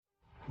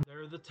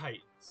the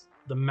Titans,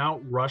 the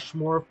Mount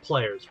Rushmore of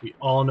players we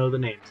all know the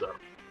names of.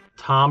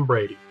 Tom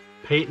Brady,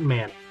 Peyton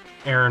Manning,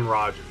 Aaron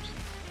Rodgers.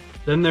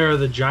 Then there are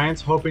the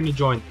Giants hoping to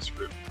join this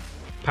group.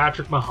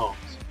 Patrick Mahomes,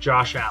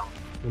 Josh Allen,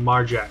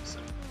 Lamar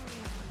Jackson.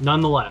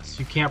 Nonetheless,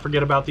 you can't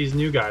forget about these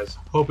new guys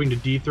hoping to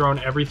dethrone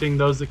everything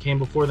those that came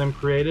before them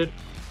created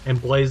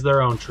and blaze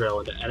their own trail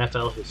into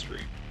NFL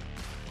history.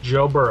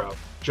 Joe Burrow,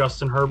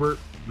 Justin Herbert,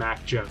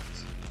 Mac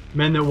Jones.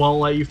 Men that won't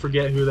let you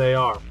forget who they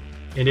are.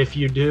 And if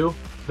you do,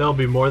 they'll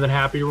be more than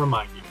happy to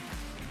remind you.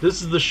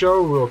 This is the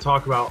show where we'll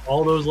talk about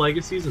all those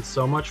legacies and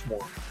so much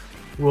more.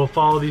 We'll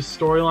follow these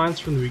storylines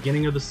from the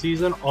beginning of the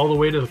season all the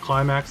way to the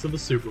climax of the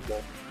Super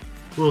Bowl.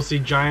 We'll see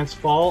giants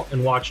fall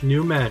and watch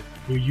new men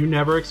who you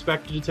never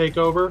expected to take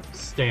over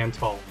stand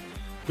tall.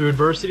 Through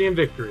adversity and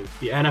victory,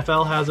 the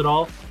NFL has it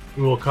all,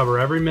 and we'll cover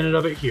every minute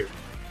of it here.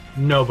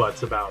 No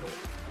buts about it.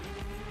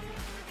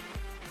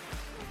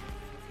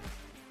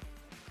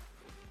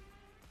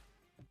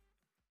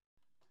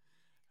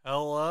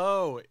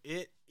 Hello,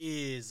 it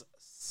is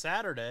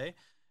Saturday.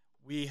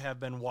 We have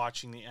been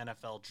watching the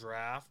NFL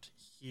draft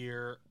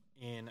here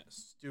in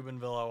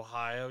Steubenville,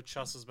 Ohio.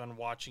 Chuss has been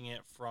watching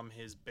it from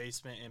his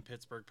basement in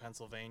Pittsburgh,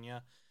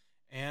 Pennsylvania.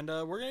 And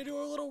we're going to do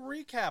a little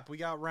recap. We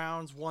got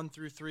rounds 1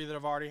 through 3 that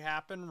have already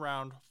happened.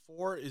 Round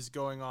 4 is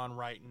going on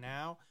right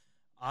now.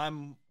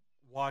 I'm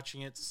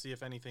watching it to see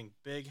if anything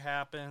big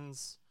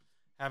happens.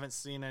 Haven't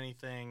seen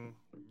anything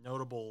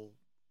notable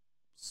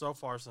so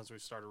far since we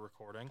started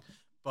recording.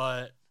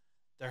 But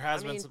there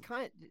has been some...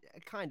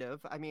 kind of.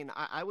 I mean,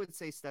 I would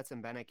say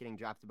Stetson Bennett getting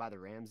drafted by the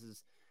Rams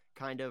is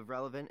kind of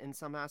relevant in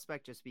some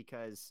aspect just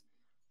because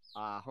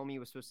homie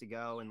was supposed to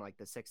go in like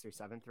the 6th or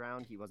 7th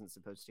round. He wasn't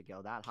supposed to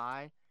go that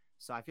high.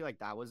 So I feel like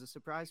that was a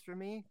surprise for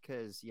me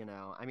because, you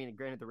know, I mean,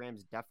 granted, the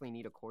Rams definitely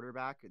need a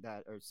quarterback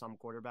or some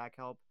quarterback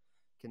help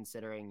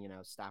considering, you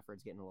know,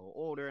 Stafford's getting a little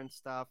older and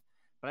stuff.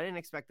 But I didn't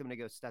expect them to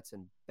go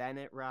Stetson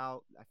Bennett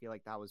route. I feel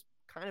like that was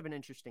kind of an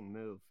interesting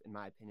move, in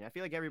my opinion. I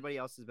feel like everybody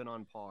else has been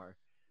on par.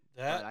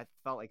 But I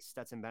felt like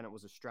Stetson Bennett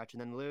was a stretch.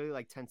 And then literally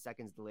like 10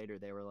 seconds later,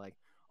 they were like,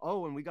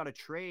 oh, and we got a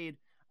trade.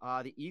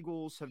 The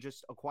Eagles have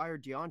just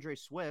acquired DeAndre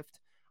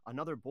Swift,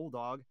 another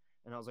Bulldog.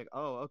 And I was like,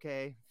 oh,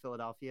 okay,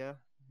 Philadelphia.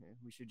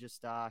 We should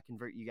just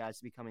convert you guys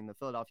to becoming the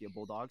Philadelphia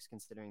Bulldogs,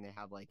 considering they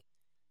have like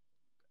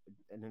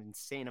an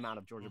insane amount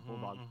of Georgia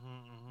Bulldog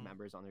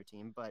members on their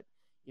team. But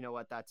you know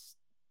what? That's,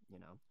 you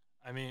know,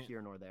 I mean,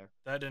 here nor there.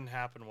 That didn't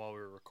happen while we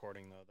were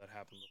recording, though. That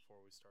happened before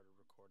we started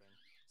recording.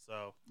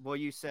 So, well,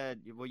 you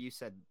said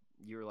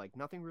you were like,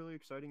 nothing really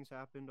exciting's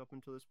happened up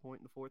until this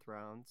point in the 4th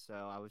round. So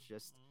I was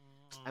just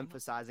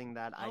emphasizing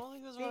that. I don't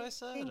think that's what I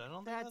said. I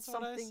don't think that's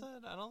what I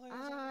said. I don't think.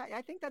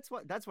 I think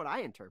that's what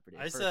I interpreted.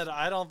 I said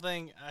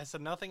I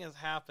said nothing has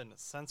happened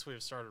since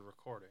we've started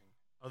recording,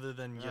 other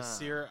than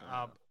Yasir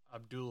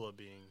Abdullah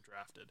being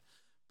drafted.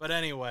 But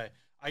anyway,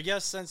 I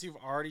guess since you've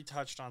already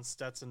touched on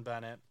Stetson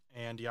Bennett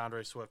and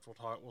DeAndre Swift,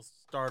 we'll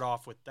start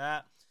off with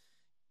that.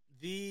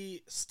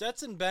 The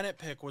Stetson Bennett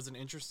pick was an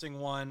interesting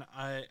one.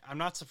 I'm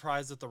not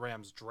surprised that the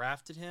Rams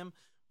drafted him.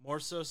 More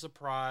so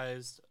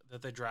surprised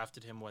that they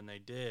drafted him when they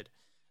did.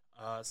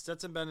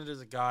 Stetson Bennett is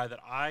a guy that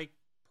I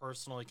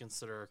personally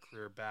consider a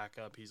career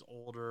backup. He's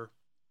older.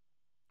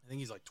 I think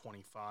he's like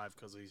 25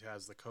 because he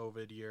has the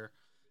COVID year.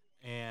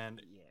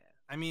 And, yeah.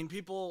 I mean,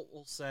 people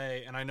will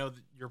say, and I know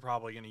that you're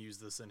probably going to use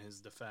this in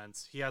his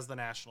defense, he has the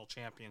national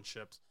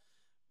championships.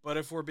 But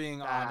if we're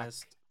being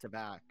honest...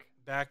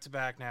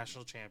 Back-to-back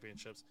national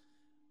championships.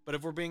 But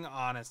if we're being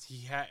honest,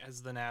 he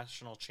has the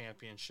national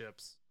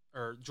championships,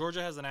 or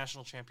Georgia has the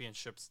national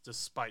championships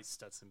despite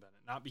Stetson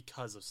Bennett, not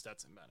because of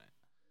Stetson Bennett.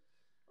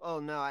 Oh,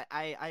 no,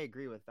 I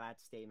agree with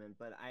that statement,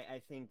 but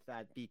I think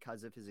that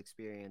because of his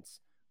experience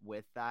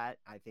with that,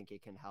 I think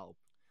it can help.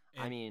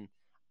 And, I mean,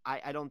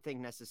 I don't think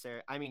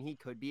necessarily – I mean, he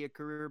could be a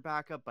career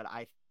backup, but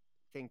I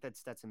think that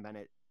Stetson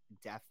Bennett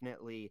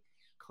definitely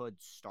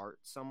could start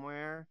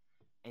somewhere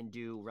and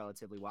do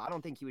relatively well. I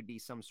don't think he would be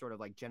some sort of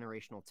like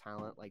generational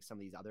talent like some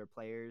of these other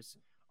players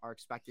are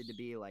expected to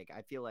be. Like,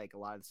 I feel like a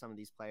lot of some of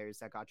these players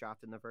that got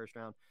drafted in the 1st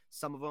round,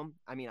 some of them,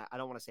 I mean, I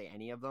don't want to say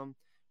any of them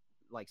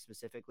like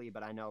specifically,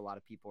 but I know a lot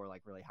of people are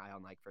like really high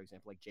on, like, for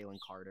example, like Jalen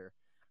Carter,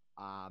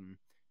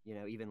 you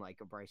know, even like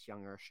a Bryce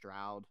Young or a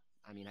Stroud.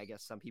 I mean, I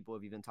guess some people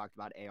have even talked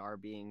about AR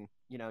being,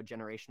 you know,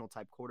 generational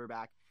type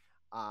quarterback.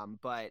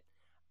 But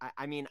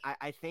I mean,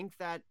 I think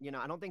that, you know,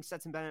 I don't think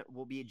Stetson Bennett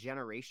will be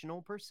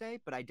generational per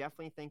se, but I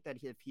definitely think that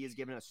if he is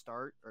given a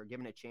start or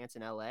given a chance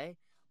in LA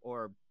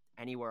or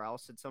anywhere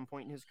else at some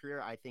point in his career,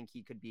 I think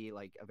he could be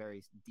like a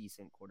very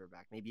decent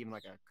quarterback, maybe even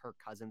like a Kirk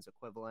Cousins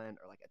equivalent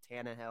or like a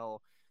Tannehill,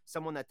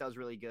 someone that does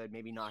really good,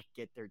 maybe not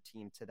get their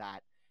team to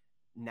that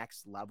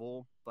next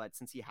level. But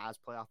since he has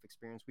playoff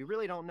experience, we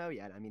really don't know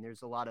yet. I mean,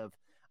 there's a lot of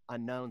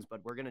unknowns,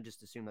 but we're going to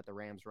just assume that the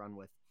Rams run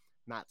with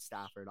Matt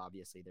Stafford.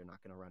 Obviously, they're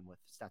not going to run with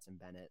Stetson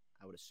Bennett.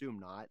 I would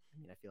assume not.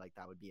 I mean, I feel like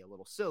that would be a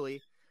little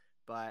silly,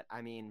 but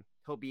I mean,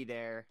 he'll be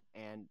there,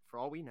 and for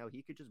all we know,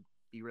 he could just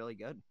be really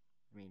good.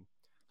 I mean,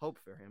 hope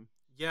for him.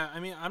 Yeah, I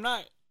mean,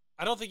 I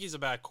don't think he's a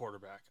bad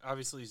quarterback.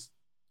 Obviously, he's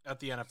at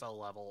the NFL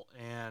level.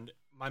 And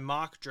my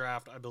mock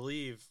draft, I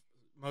believe,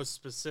 most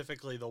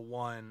specifically the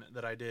one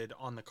that I did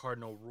on the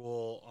Cardinal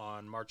Rule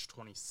on March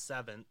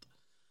 27th,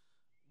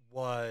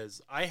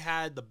 was I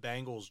had the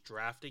Bengals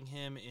drafting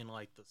him in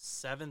like the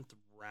 7th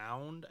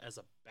round as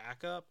a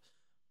backup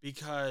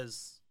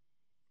because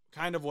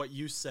kind of what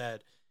you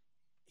said,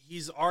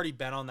 he's already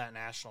been on that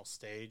national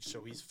stage,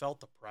 so he's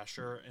felt the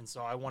pressure. And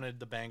so I wanted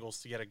the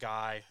Bengals to get a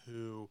guy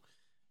who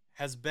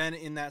has been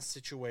in that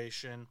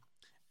situation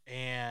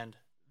and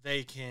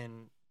they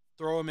can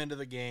throw him into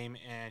the game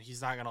and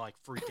he's not going to like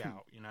freak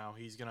out. You know,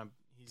 he's going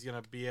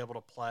to be able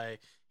to play.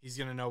 He's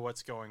going to know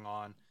what's going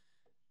on.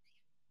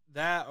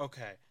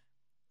 Okay.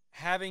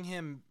 Having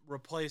him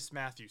replace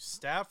Matthew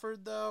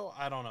Stafford, though,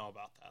 I don't know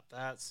about that.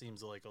 That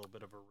seems like a little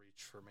bit of a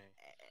reach for me.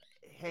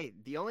 Hey,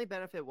 the only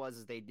benefit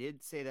was they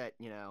did say that,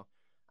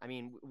 I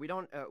mean,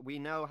 we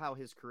know how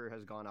his career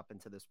has gone up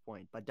until this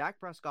point, but Dak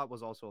Prescott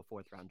was also a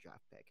 4th-round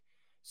draft pick.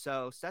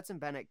 So Stetson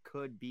Bennett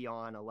could be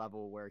on a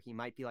level where he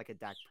might be like a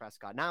Dak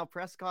Prescott. Now,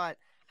 Prescott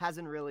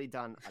hasn't really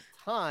done a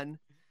ton,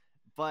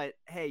 but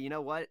hey, you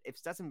know what? If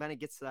Stetson Bennett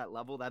gets to that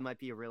level, that might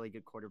be a really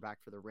good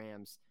quarterback for the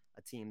Rams,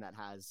 a team that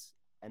has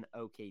an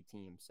okay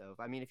team. So,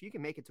 if you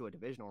can make it to a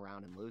divisional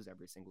round and lose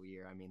every single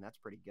year, that's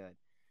pretty good.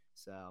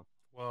 So,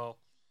 well,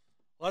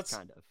 let's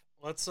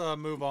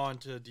move on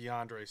to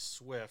DeAndre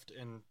Swift,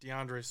 and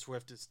DeAndre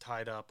Swift is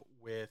tied up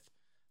with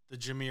the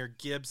Jahmyr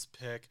Gibbs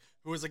pick,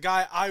 who was a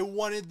guy I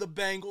wanted the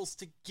Bengals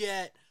to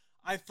get.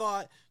 I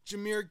thought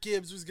Jahmyr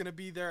Gibbs was going to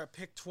be there at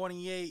pick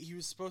 28. He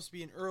was supposed to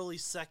be an early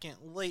second,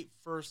 late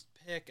first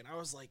pick, and I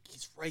was like,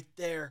 he's right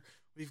there.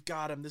 We've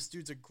got him. This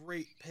dude's a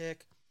great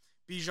pick.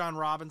 Bijan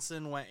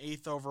Robinson went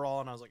 8th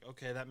overall, and I was like,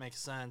 okay, that makes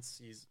sense.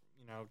 He's,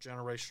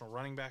 generational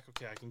running back.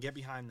 Okay, I can get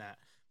behind that.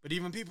 But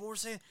even people were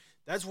saying,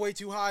 that's way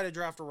too high to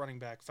draft a running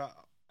back.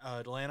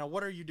 Atlanta,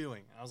 what are you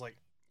doing? I was like,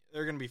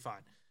 they're going to be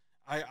fine.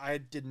 I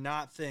did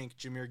not think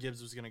Jahmyr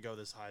Gibbs was going to go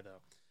this high, though.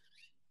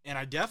 And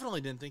I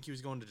definitely didn't think he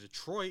was going to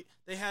Detroit.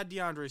 They had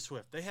DeAndre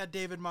Swift. They had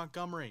David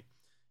Montgomery.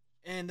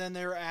 And then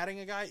they were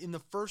adding a guy in the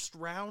first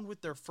round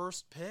with their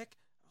first pick.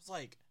 I was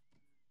like,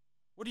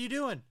 what are you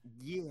doing?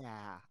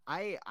 Yeah.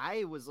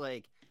 I was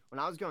like, when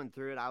I was going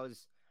through it, I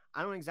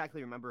don't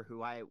exactly remember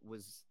who I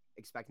was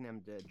expecting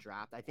them to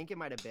draft. I think it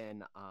might have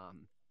been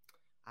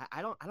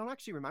I don't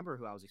actually remember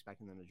who I was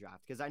expecting them to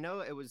draft, because I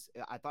thought it was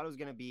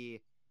going to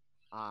be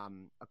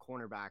a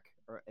cornerback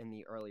in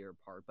the earlier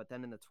part, but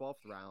then in the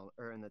 12th round,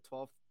 or in the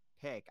 12th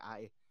pick,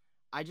 I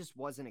just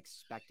wasn't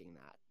expecting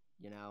that.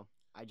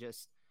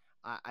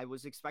 I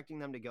was expecting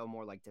them to go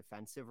more like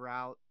defensive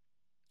route.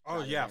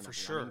 Oh yeah, for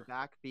sure.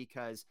 Back,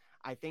 because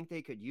I think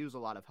they could use a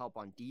lot of help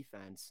on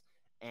defense,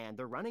 and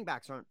their running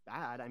backs aren't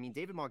bad. I mean,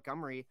 David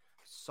Montgomery,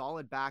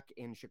 solid back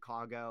in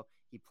Chicago.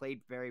 He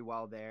played very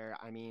well there.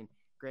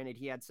 Granted,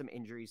 he had some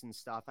injuries and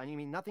stuff.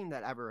 Nothing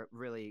that ever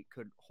really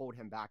could hold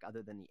him back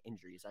other than the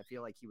injuries. I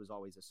feel like he was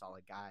always a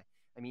solid guy.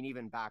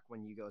 Even back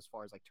when you go as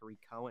far as like Tariq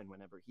Cohen,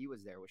 whenever he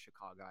was there with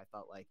Chicago, I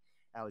felt like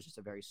that was just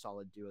a very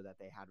solid duo that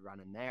they had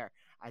running there.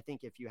 I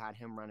think if you had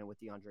him running with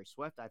DeAndre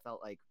Swift, I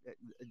felt like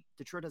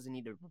Detroit doesn't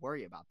need to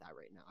worry about that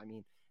right now.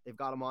 They've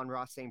got him on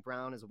Ross St.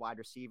 Brown as a wide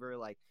receiver.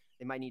 Like,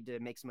 they might need to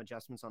make some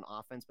adjustments on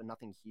offense, but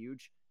nothing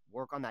huge.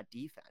 Work on that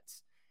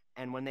defense.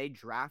 And when they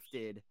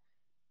drafted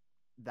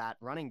that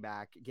running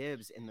back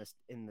Gibbs in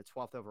the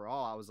 12th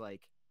overall, I was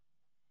like,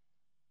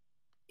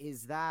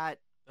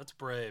 that's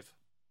brave.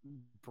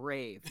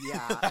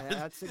 Yeah,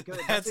 that's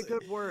a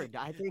good word.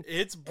 I think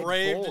it's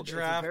brave to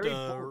draft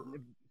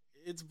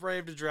it's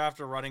brave to draft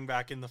a running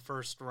back in the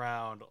first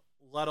round,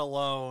 let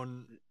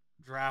alone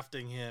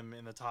drafting him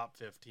in the top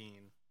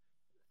 15.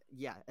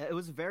 Yeah, it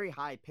was a very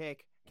high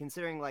pick,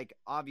 considering, like,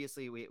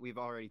 obviously we've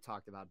already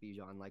talked about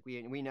Bijan. Like,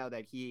 we know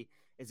that he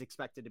is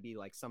expected to be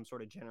like some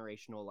sort of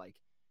generational, like,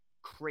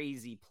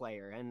 crazy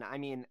player. And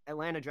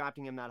Atlanta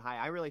drafting him that high,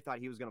 I really thought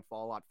he was going to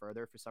fall a lot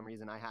further. For some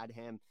reason, I had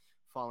him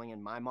falling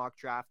in my mock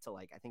draft to,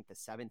 like, I think the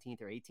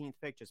 17th or 18th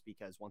pick, just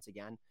because, once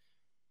again,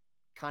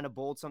 kind of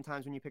bold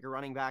sometimes when you pick a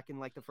running back in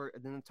like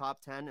in the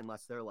top 10,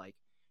 unless they're like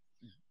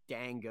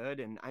dang good.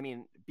 And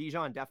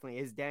Bijan definitely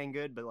is dang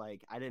good, but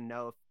like, I didn't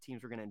know if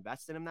teams were going to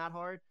invest in him that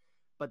hard.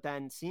 But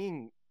then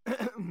seeing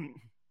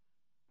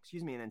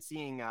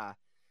seeing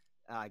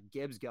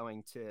Gibbs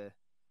going to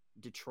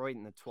Detroit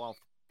in the 12th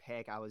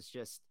pick, I was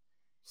just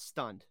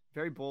stunned.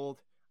 Very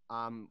bold.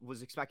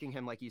 Was expecting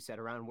him, like you said,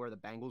 around where the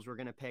Bengals were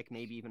going to pick,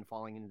 maybe even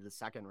falling into the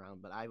second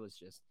round. But it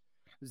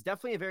was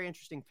definitely a very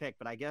interesting pick.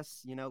 But I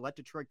guess, let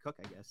Detroit cook,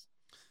 I guess.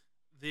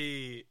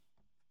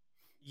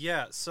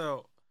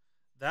 So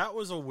that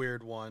was a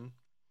weird one.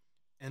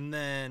 And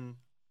then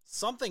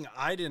something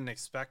I didn't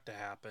expect to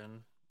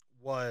happen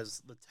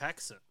was the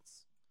Texans.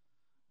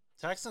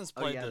 Texans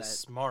played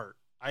smart,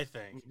 I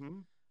think. Mm-hmm.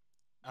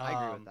 I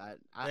agree with that.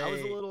 I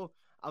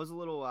was a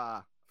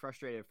little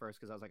frustrated at first,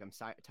 because I was like, I'm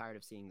tired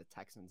of seeing the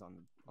Texans on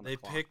the clock. They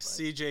picked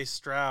CJ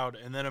Stroud,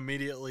 and then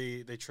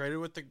immediately they traded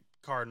with the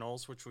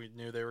Cardinals, which we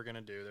knew they were going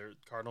to do. The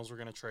Cardinals were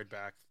going to trade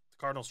back.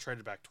 The Cardinals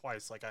traded back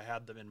twice, like I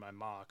had them in my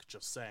mock,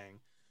 just saying.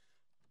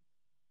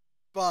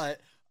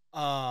 But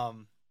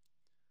Um,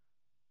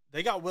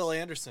 they got Will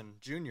Anderson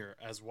Jr.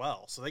 as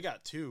well, so they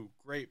got two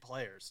great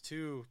players,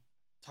 two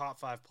top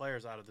 5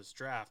 players out of this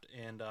draft.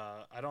 And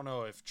I don't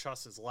know if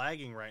Chuss is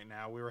lagging right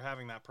now. We were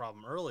having that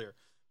problem earlier,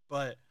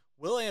 but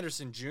Will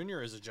Anderson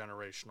Jr. is a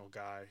generational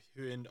guy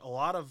who, in a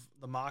lot of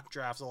the mock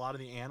drafts, a lot of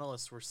the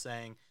analysts were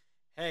saying,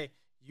 hey,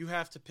 you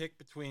have to pick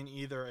between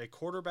either a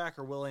quarterback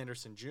or Will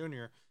Anderson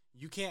Jr.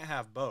 You can't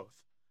have both.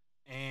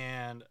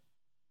 And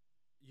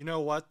you know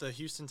what the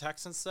Houston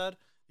Texans said?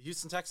 The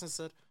Houston Texans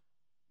said,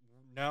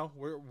 no,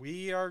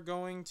 we are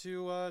going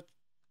to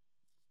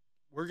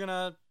we're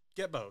gonna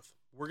get both.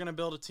 We're gonna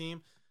build a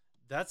team.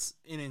 That's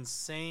an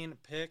insane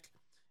pick,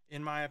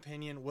 in my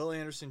opinion. Will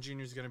Anderson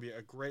Jr. is going to be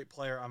a great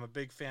player. I'm a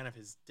big fan of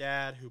his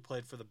dad, who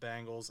played for the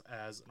Bengals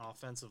as an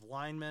offensive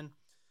lineman.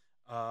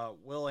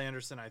 Will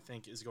Anderson, I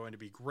think, is going to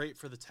be great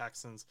for the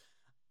Texans.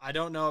 I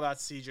don't know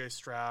about C.J.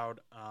 Stroud.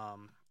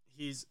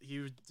 He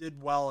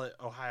did well at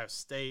Ohio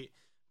State,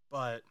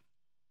 but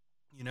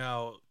you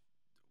know,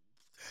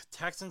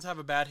 Texans have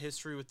a bad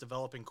history with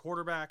developing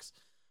quarterbacks.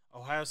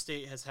 Ohio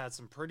State has had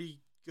some pretty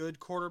good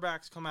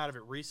quarterbacks come out of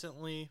it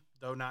recently,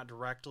 though not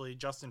directly.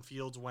 Justin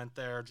Fields went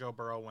there, Joe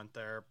Burrow went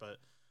there, but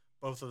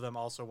both of them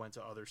also went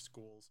to other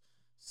schools.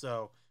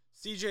 So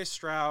C.J.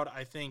 Stroud,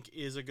 I think,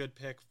 is a good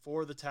pick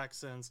for the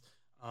Texans.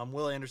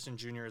 Will Anderson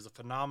Jr. is a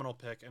phenomenal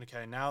pick. And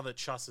okay, now that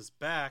Chuss is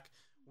back,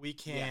 we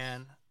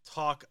can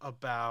talk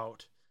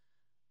about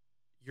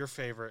your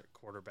favorite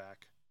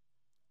quarterback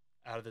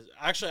out of this.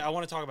 Actually, I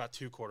want to talk about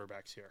 2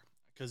 quarterbacks here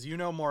because you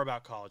know more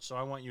about college, so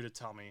I want you to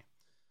tell me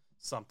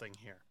something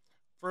here.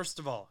 First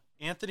of all,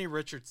 Anthony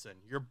Richardson,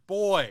 your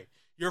boy,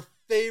 your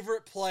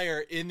favorite player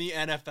in the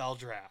NFL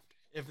draft.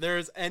 If there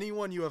is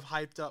anyone you have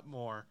hyped up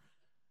more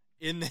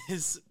in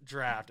this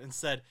draft and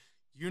said,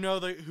 you know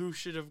who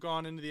should have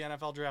gone into the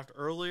NFL draft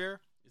earlier,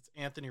 it's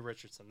Anthony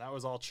Richardson. That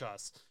was all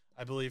Chuss.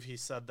 I believe he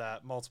said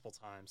that multiple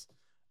times.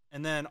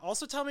 And then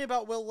also tell me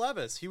about Will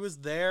Levis. He was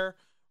there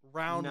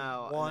round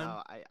 1.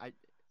 No,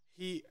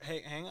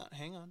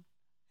 Hang on.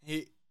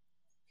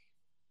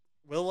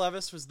 Will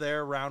Levis was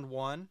there round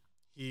 1.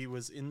 He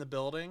was in the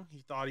building.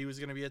 He thought he was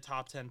going to be a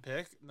top 10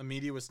 pick. The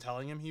media was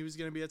telling him he was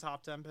going to be a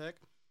top 10 pick.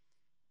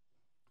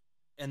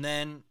 And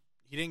then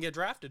he didn't get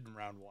drafted in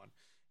round 1.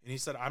 And he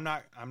said, I'm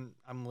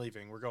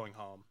leaving. We're going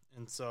home.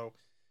 And so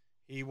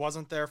he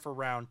wasn't there for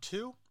round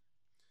 2.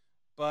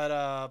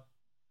 But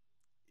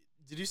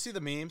did you see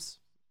the memes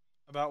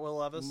about Will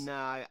Levis? No,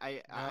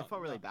 I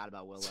felt really bad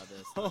about Will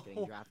Levis not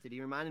getting drafted. He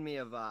reminded me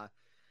of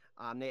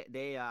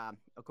they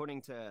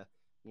according to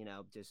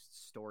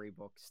just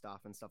storybook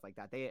stuff and stuff like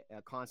that. They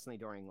constantly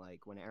during like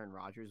when Aaron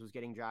Rodgers was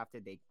getting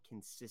drafted, they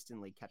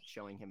consistently kept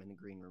showing him in the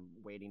green room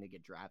waiting to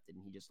get drafted,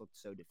 and he just looked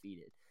so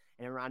defeated.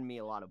 And it reminded me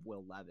a lot of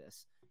Will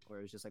Levis, where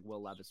it was just like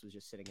Will Levis was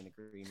just sitting in the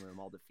green room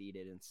all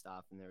defeated and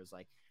stuff, and there was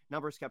like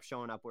numbers kept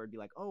showing up where it'd be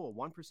like, oh, a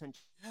 1%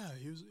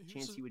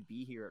 chance he would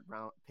be here at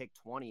round pick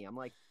 20. I'm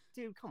like,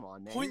 dude, come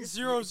on, man.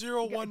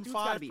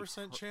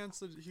 0.0015% chance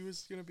that he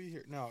was gonna be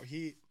here. No,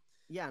 he.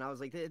 Yeah, and I was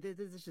like, this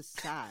is just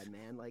sad,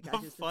 man. Like,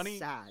 it's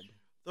sad.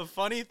 The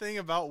funny thing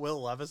about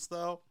Will Levis,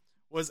 though,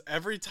 was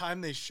every time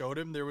they showed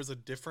him, there was a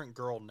different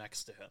girl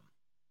next to him.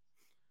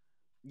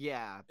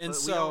 Yeah, and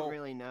so we don't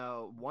really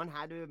know. One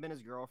had to have been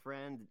his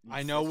girlfriend.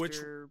 I know which.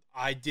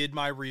 I did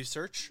my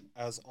research,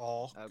 as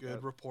all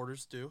good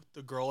reporters do.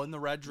 The girl in the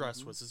red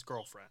dress was his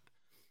girlfriend.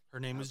 Her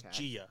name was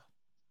Gia.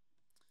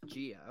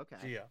 Okay.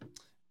 Gia.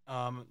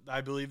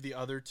 I believe the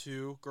other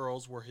 2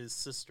 girls were his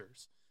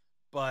sisters,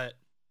 but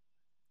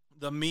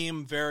the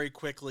meme very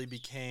quickly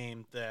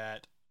became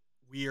that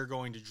we are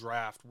going to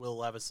draft Will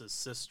Levis's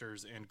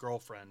sisters and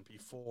girlfriend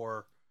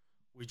before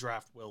we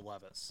draft Will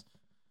Levis.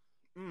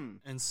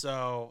 And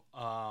so,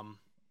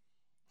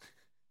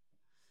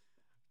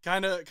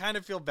 kind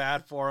of feel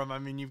bad for him. I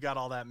mean, you've got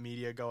all that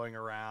media going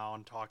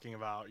around talking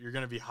about you're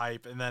going to be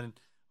hype, and then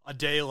a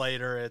day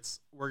later, it's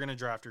we're going to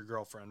draft your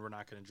girlfriend. We're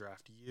not going to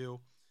draft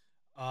you.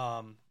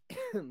 Well,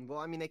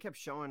 I mean, they kept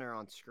showing her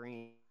on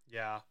screen.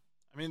 Yeah.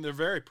 I mean, they're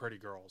very pretty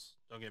girls.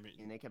 Don't get me.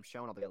 And they kept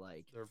showing all the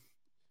they're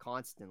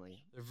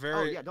constantly. They're very.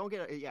 Oh yeah, don't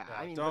get. Yeah,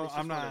 I mean, I'm not.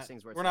 One of those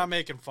things where we're not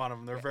making fun of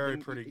them. They're very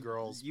pretty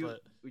girls,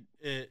 but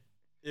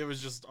it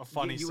was just a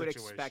funny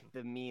situation. You would expect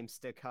the memes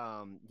to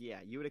come. Yeah,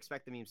 you would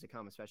expect the memes to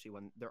come, especially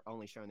when they're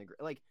only showing the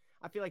like.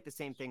 I feel like the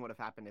same thing would have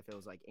happened if it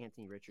was like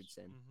Anthony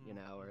Richardson,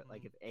 or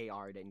like if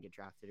AR didn't get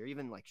drafted, or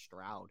even like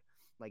Stroud.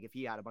 Like if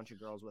he had a bunch of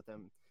girls with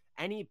him,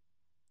 any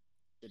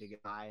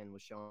guy and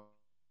was showing.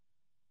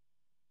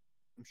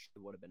 I'm sure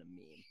it would have been a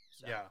meme.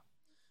 So. Yeah.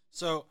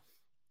 So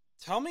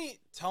tell me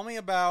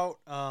about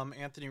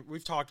Anthony.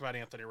 We've talked about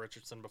Anthony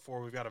Richardson before.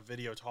 We've got a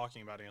video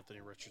talking about Anthony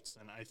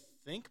Richardson. I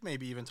think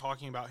maybe even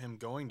talking about him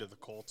going to the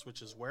Colts,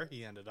 which is where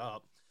he ended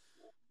up.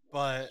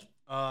 But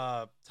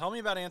tell me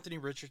about Anthony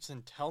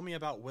Richardson. Tell me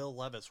about Will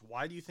Levis.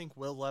 Why do you think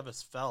Will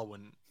Levis fell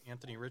when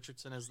Anthony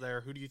Richardson is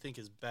there? Who do you think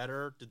is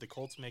better? Did the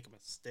Colts make a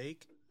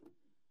mistake?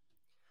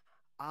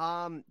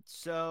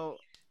 So,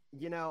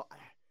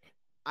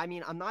 I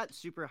mean, I'm not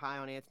super high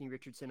on Anthony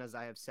Richardson, as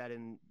I have said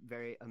in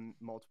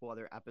multiple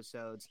other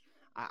episodes.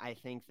 I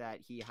think that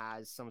he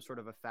has some sort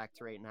of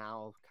effect right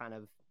now, kind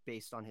of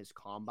based on his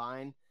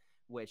combine,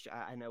 which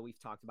I know we've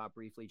talked about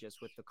briefly,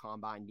 just with the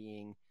combine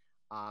being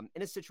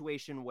in a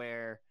situation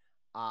where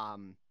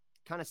kind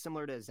of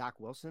similar to Zach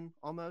Wilson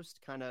almost,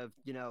 kind of,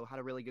 had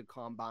a really good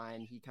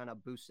combine. He kind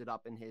of boosted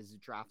up in his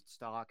draft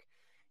stock.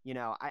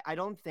 I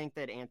don't think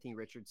that Anthony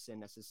Richardson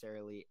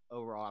necessarily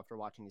overall, after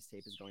watching his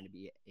tape, is going to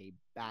be a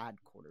bad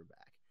quarterback.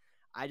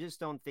 I just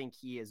don't think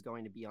he is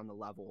going to be on the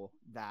level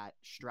that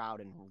Stroud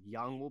and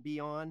Young will be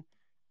on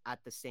at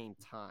the same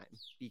time,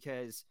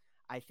 because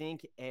I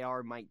think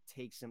AR might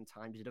take some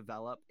time to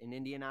develop in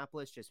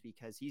Indianapolis just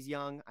because he's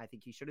young. I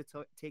think he should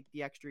have take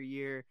the extra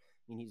year.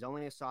 I mean, he's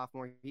only a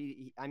sophomore.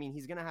 He's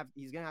gonna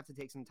have to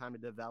take some time to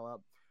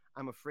develop.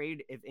 I'm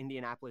afraid if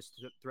Indianapolis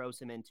throws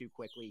him in too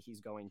quickly,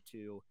 he's going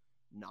to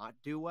not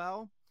do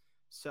well.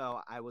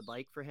 So I would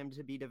like for him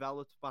to be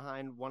developed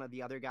behind one of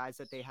the other guys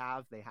that they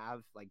have. They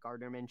have like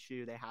Gardner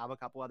Minshew. They have a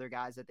couple other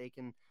guys that they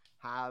can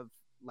have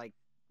like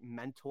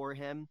mentor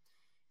him.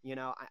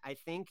 I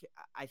think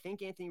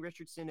Anthony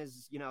Richardson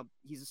is,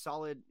 he's a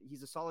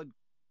solid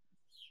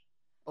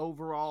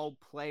overall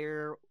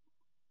player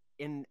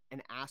in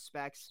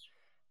aspects.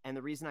 And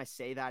the reason I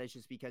say that is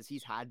just because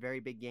he's had very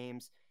big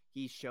games.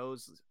 He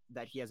shows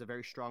that he has a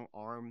very strong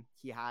arm.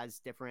 He has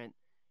different,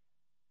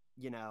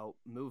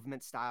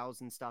 movement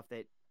styles and stuff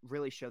that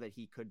really show that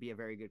he could be a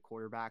very good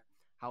quarterback.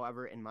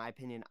 However, in my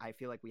opinion, I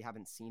feel like we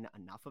haven't seen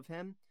enough of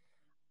him,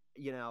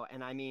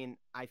 and I mean,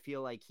 I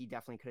feel like he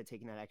definitely could have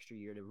taken that extra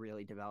year to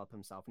really develop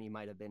himself, and he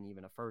might have been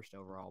even a first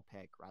overall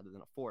pick rather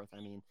than a fourth.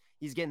 I mean,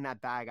 he's getting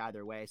that bag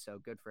either way, so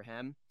good for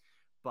him.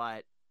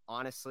 But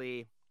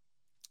honestly,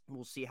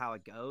 we'll see how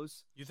it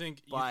goes. You think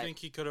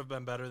he could have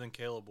been better than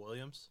Caleb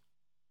Williams?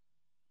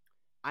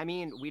 I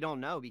mean, we don't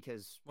know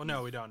because... Well,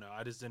 no, we don't know.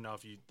 I just didn't know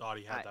if you thought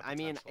he had that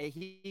potential. I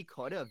mean, he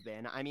could have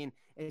been. I mean,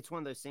 it's one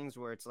of those things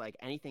where it's like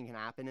anything can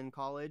happen in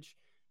college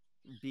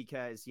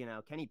because,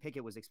 Kenny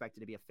Pickett was expected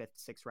to be a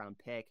 5th, 6th round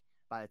pick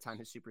by the time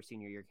his super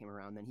senior year came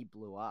around. Then he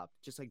blew up,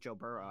 just like Joe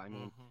Burrow. I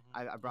mean,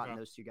 I brought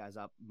those two guys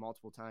up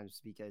multiple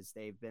times because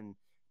they've been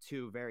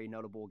two very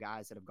notable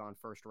guys that have gone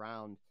first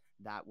round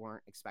that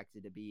weren't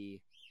expected to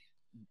be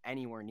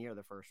anywhere near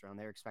the first round.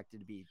 They're expected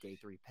to be day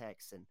 3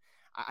 picks. And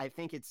I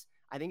think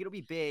it'll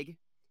be big,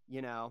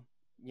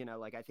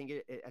 like I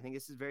think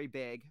this is very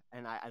big.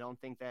 And I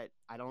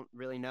don't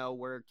really know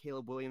where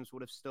Caleb Williams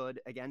would have stood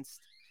against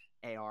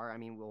AR. I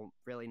mean, we'll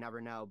really never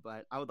know,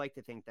 but I would like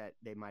to think that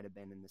they might have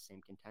been in the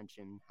same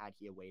contention had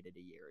he waited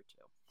a year or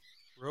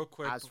two. Real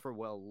quick. As for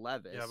Will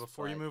Levis. Yeah,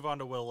 before you move on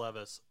to Will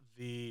Levis,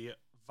 the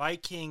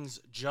Vikings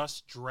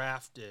just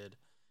drafted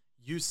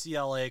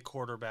UCLA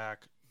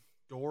quarterback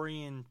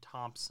Dorian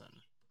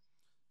Thompson.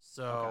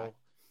 So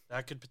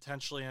that could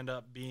potentially end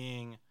up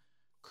being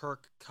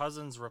Kirk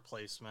Cousins'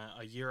 replacement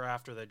a year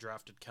after they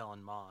drafted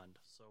Kellen Mond.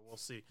 So we'll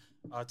see.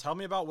 Tell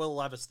me about Will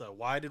Levis, though.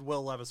 Why did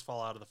Will Levis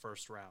fall out of the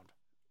first round?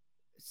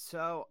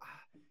 So,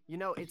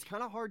 it's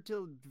kind of hard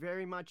to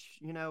very much,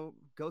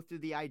 go through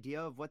the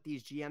idea of what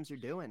these GMs are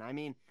doing. I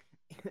mean,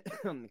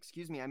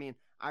 excuse me. I mean,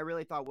 I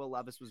really thought Will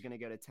Levis was going to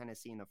go to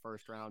Tennessee in the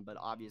first round, but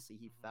obviously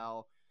he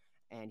fell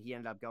and he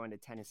ended up going to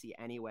Tennessee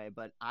anyway.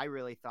 But I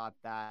really thought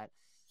that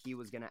he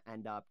was going to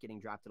end up getting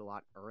drafted a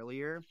lot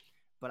earlier.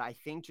 But I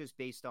think just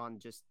based on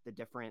just the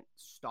different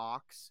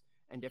stocks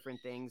and different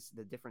things,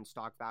 the different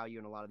stock value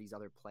and a lot of these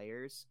other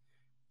players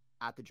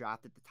at the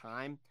draft at the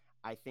time,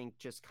 I think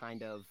just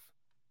kind of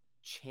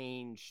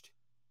changed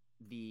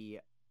the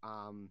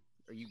are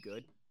you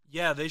good?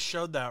 Yeah, they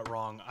showed that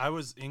wrong. I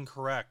was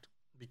incorrect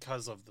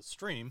because of the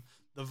stream.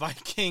 The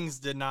Vikings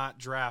did not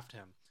draft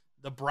him.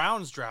 The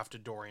Browns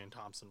drafted Dorian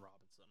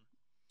Thompson-Robinson.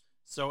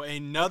 So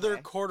another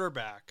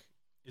quarterback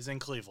is in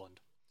Cleveland.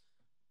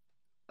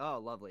 Oh,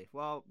 lovely.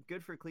 Well,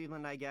 good for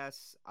Cleveland, I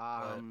guess.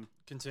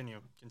 Continue.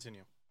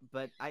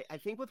 But I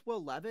think with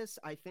Will Levis,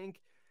 I think,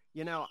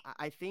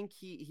 I think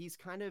he's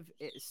kind of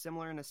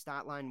similar in a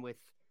stat line with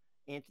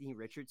Anthony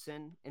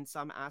Richardson in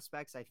some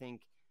aspects. I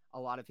think a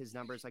lot of his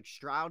numbers, like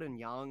Stroud and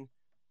Young,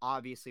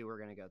 obviously we're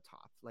going to go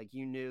top. Like,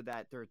 you knew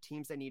that there are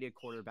teams that needed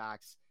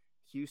quarterbacks,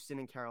 Houston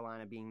and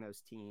Carolina being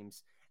those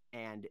teams,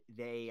 and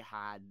they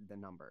had the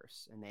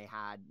numbers, and they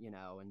had,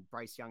 and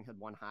Bryce Young had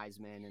won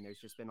Heisman, and there's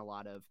just been a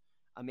lot of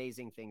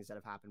amazing things that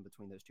have happened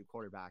between those two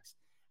quarterbacks.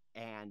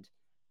 And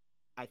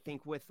I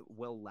think with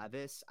Will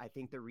Levis, I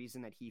think the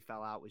reason that he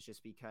fell out was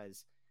just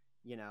because,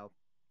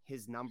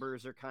 his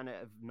numbers are kind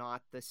of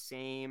not the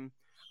same.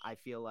 I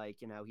feel like,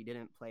 he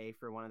didn't play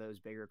for one of those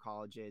bigger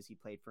colleges. He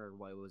played for,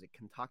 what was it,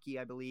 Kentucky,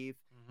 I believe.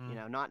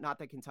 Not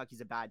that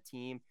Kentucky's a bad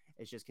team.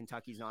 It's just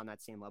Kentucky's not on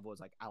that same level as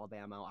like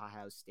Alabama,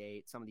 Ohio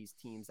State, some of these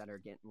teams that are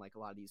getting like a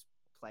lot of these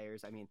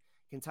players. I mean,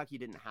 Kentucky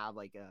didn't have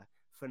like a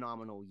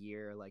phenomenal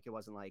year. Like, it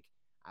wasn't like,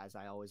 as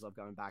I always love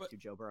going back to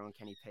Joe Burrow and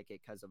Kenny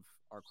Pickett because of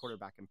our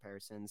quarterback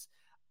comparisons.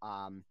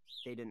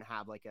 They didn't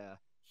have like a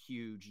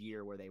huge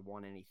year where they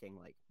won anything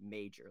like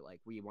major. Like,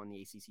 we won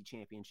the ACC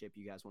championship.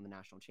 You guys won the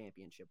national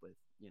championship with,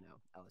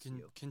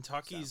 LSU.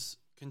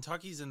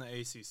 Kentucky's in the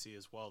ACC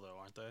as well, though,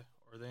 aren't they?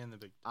 Or are they in the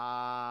Big?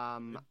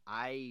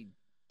 I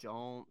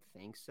don't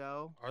think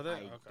so. Are they? I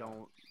Okay.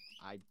 don't.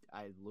 I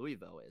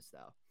Louisville is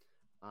though.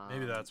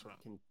 Maybe that's what.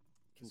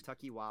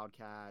 Kentucky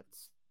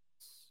Wildcats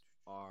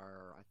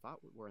are. I thought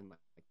we're in like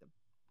the.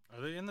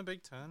 Are they in the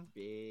Big 10?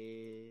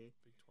 Big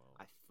 12.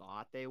 I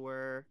thought they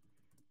were.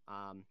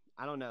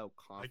 I don't know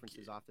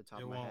conferences off the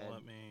top of my head.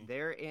 Let me...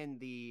 They're in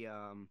the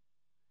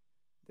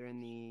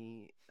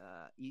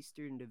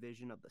Eastern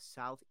Division of the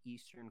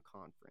Southeastern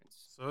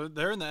Conference. So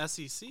they're in the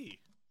SEC.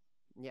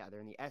 Yeah, they're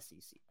in the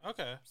SEC.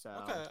 Okay. So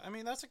okay. I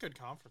mean, that's a good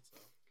conference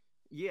though.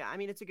 Yeah, I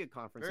mean it's a good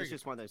conference. Very it's good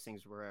just one of those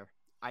things where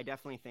I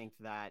definitely think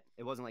that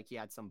it wasn't like he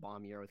had some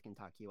bomb year with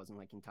Kentucky. It wasn't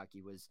like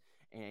Kentucky was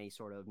in any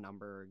sort of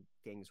number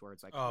things where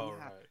it's like,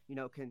 right.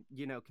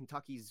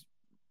 Kentucky's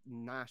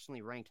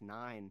nationally ranked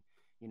 9.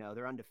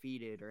 They're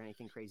undefeated or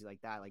anything crazy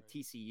like that. Like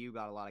Right. TCU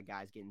got a lot of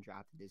guys getting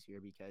drafted this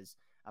year because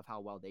of how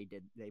well they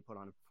put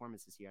on a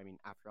performance this year. I mean,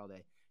 after all,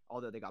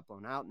 although they got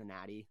blown out in the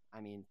Natty,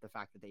 I mean, the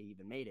fact that they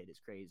even made it is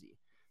crazy.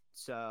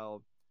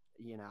 So,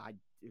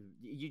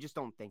 you just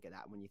don't think of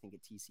that when you think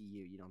of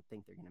TCU. You don't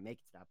think they're going to make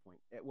it to that point.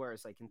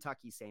 Whereas like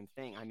Kentucky, same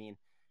thing. I mean,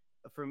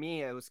 for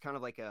me, it was kind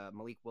of like a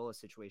Malik Willis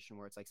situation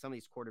where it's like some of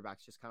these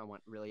quarterbacks just kind of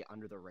went really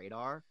under the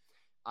radar.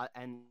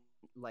 And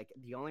like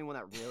the only one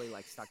that really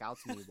like stuck out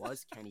to me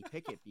was Kenny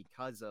Pickett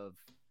because of,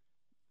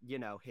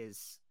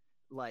 his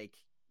like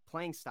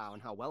playing style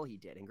and how well he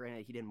did. And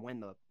granted, he didn't win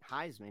the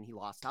Heisman. He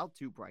lost out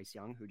to Bryce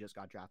Young, who just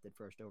got drafted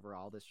first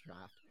overall this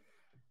draft.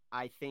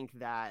 I think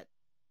that,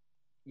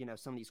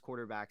 some of these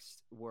quarterbacks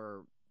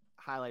were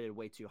highlighted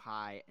way too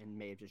high and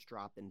may have just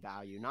dropped in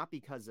value, not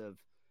because of,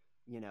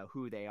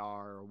 who they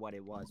are or what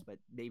it was, but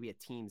maybe a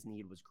team's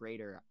need was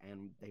greater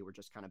and they were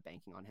just kind of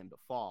banking on him to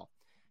fall.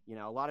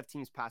 A lot of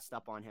teams passed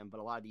up on him,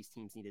 but a lot of these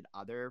teams needed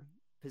other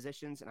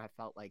positions, and I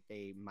felt like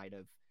they might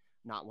have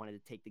not wanted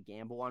to take the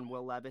gamble on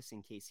Will Levis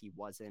in case he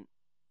wasn't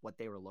what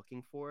they were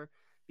looking for.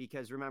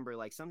 Because remember,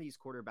 like some of these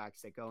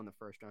quarterbacks that go in the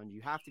first round,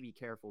 you have to be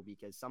careful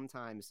because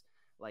sometimes,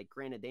 like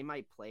granted, they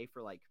might play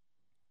for like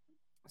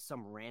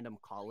some random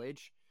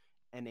college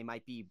and they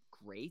might be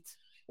great,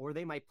 or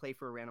they might play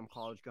for a random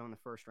college, go in the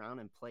first round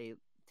and play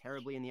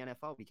terribly in the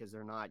NFL because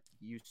they're not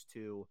used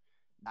to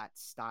that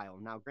style.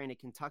 Now, granted,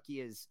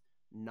 Kentucky is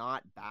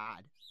not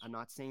bad. I'm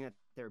not saying that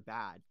they're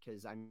bad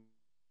because I'm.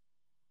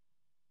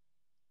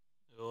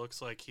 It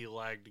looks like he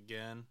lagged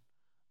again.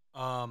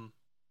 But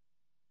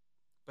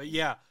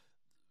yeah,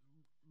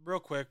 real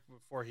quick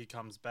before he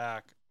comes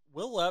back,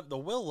 the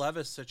Will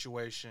Levis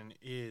situation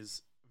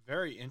is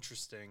very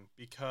interesting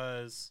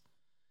because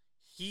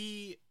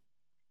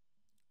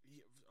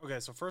okay,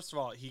 so first of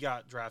all, he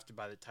got drafted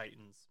by the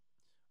Titans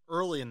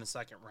early in the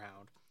second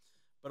round,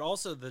 but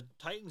also the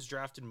Titans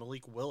drafted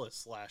Malik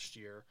Willis last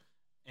year,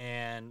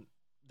 and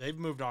they've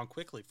moved on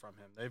quickly from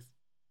him. They've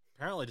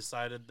apparently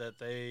decided that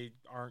they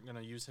aren't going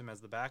to use him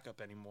as the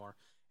backup anymore.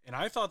 And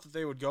I thought that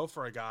they would go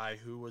for a guy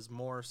who was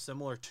more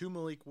similar to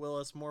Malik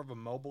Willis, more of a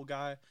mobile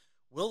guy.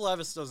 Will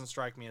Levis doesn't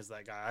strike me as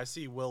that guy. I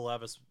see Will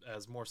Levis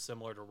as more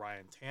similar to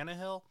Ryan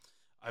Tannehill.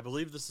 I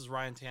believe this is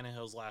Ryan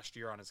Tannehill's last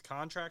year on his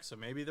contract, so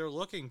maybe they're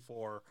looking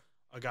for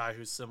a guy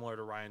who's similar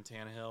to Ryan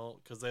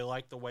Tannehill because they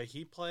like the way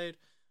he played.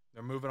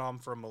 They're moving on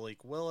from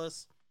Malik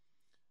Willis.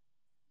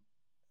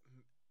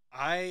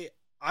 I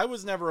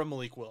was never a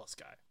Malik Willis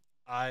guy.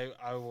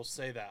 I will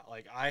say that.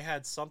 Like, I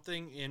had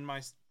something in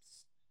my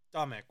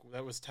stomach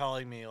that was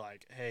telling me,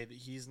 like, hey,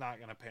 he's not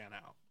going to pan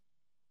out.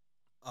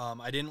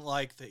 I didn't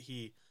like that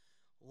he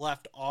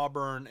left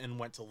Auburn and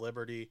went to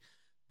Liberty.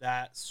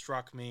 That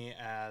struck me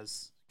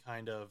as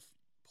kind of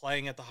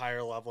playing at the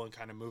higher level and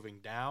kind of moving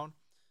down.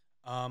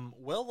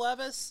 Will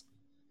Levis,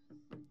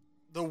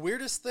 the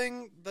weirdest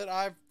thing that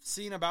I've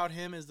seen about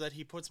him is that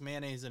he puts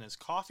mayonnaise in his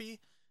coffee,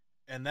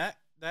 and that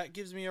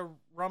gives me a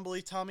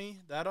rumbly tummy.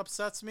 That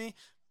upsets me.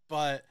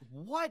 But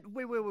what?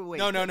 Wait.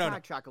 No.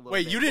 Backtrack a little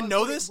Wait, bit. you didn't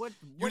know this?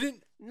 You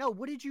didn't? No.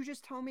 What did you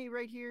just tell me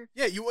right here?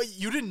 Yeah,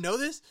 you didn't know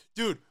this,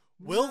 dude.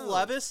 Will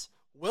Levis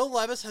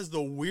has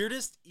the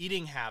weirdest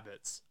eating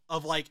habits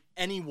of like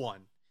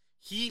anyone.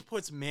 He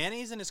puts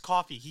mayonnaise in his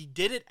coffee. He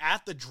did it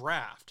at the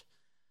draft.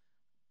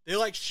 They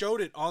like showed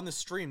it on the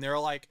stream. They were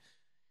like,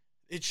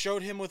 it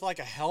showed him with like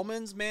a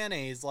Hellman's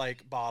mayonnaise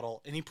like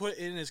bottle, and he put it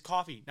in his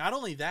coffee. Not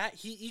only that,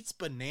 he eats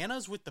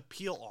bananas with the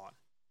peel on.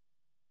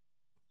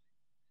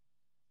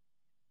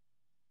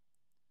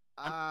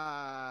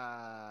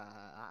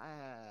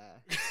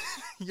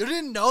 You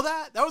didn't know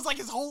that? That was like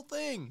his whole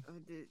thing.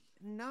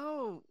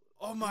 No.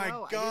 Oh my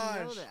gosh. I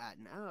didn't know that.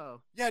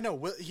 No. Yeah,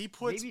 no. He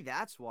puts. Maybe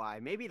that's why.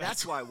 Maybe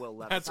that's why Will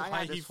Levis. That's I why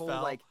had this he whole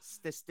fell. like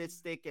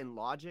statistic and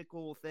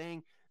logical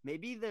thing.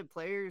 Maybe the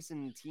players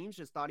and teams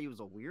just thought he was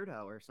a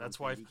weirdo or something. That's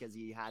why because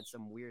he had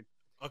some weird.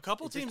 A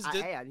couple teams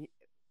did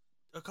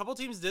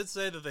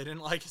say that they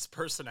didn't like his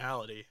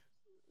personality.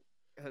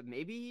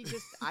 Maybe he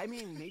just.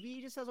 Maybe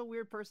he just has a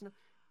weird person.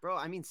 Bro,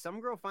 I mean,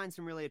 some girl finds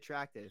him really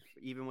attractive,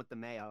 even with the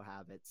mayo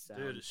habits. So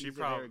dude, she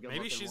probably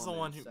maybe she's the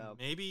one who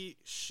maybe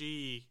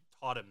she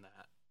taught him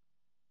that.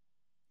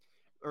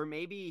 Or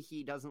maybe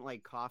he doesn't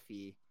like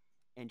coffee,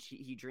 and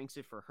he drinks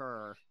it for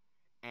her,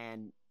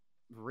 and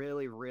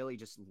really, really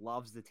just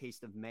loves the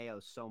taste of mayo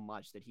so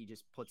much that he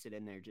just puts it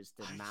in there just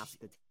to mask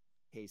the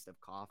taste of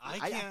coffee.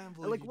 I can't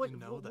believe like you what,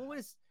 didn't know that. What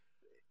is?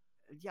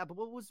 Yeah, but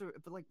what was there?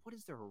 But like, what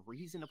is there a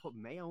reason to put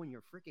mayo in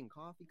your freaking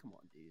coffee? Come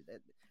on,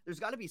 dude. There's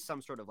got to be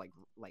some sort of like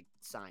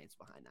science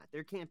behind that.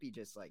 There can't be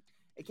just like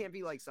it can't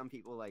be like some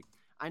people like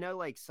I know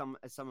like some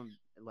of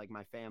like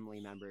my family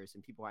members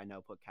and people I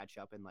know put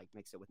ketchup and like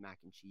mix it with mac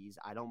and cheese.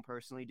 I don't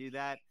personally do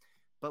that,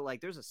 but like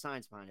there's a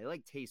science behind it. It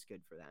like tastes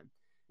good for them.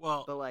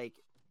 Well, But like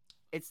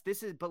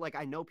but like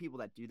I know people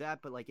that do that,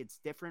 but like it's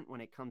different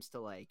when it comes to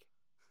like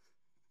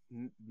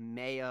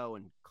mayo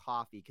and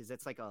coffee because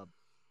it's like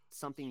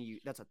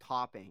that's a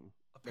topping.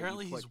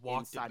 apparently he's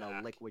walked it back.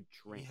 A liquid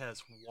drink. He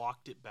has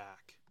walked it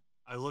back.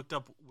 I looked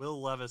up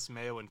Will Levis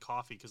mayo and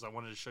coffee because I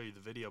wanted to show you the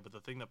video, but the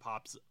thing that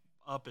pops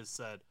up is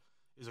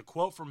a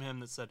quote from him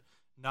that said,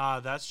 "Nah,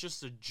 that's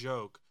just a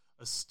joke.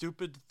 A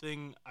stupid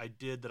thing I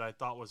did that I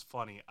thought was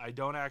funny. I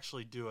don't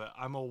actually do it.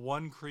 I'm a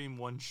 1 cream,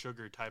 1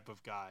 sugar type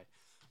of guy."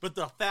 But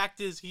the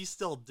fact is, he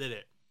still did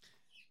it.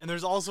 And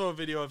there's also a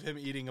video of him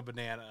eating a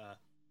banana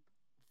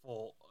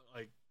full,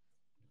 like,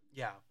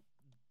 yeah.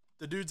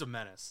 The dude's a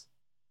menace.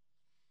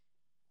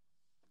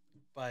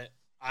 But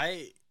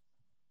I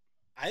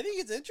think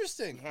it's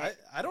interesting. Yeah.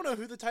 I don't know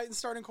who the Titans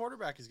starting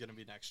quarterback is going to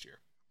be next year.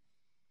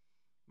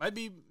 Might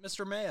be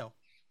Mr. Mayo.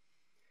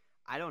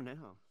 I don't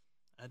know.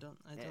 I don't.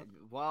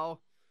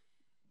 Well,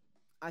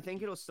 I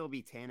think it'll still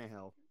be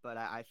Tannehill, but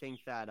I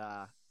think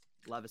that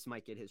Levis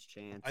might get his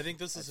chance. I think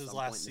this is his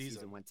last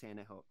season when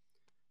Tannehill.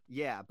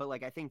 Yeah, but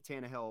like I think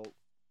Tannehill. Do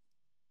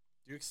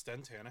you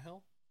extend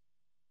Tannehill?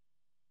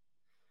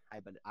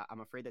 But I'm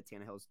afraid that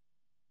Tannehill's.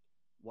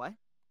 What?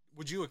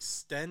 Would you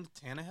extend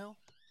Tannehill?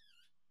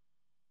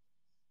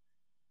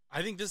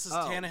 I think this is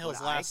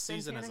Tannehill's last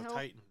season as a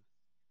Titan.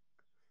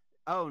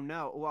 Oh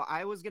no! Well,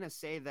 I was gonna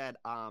say that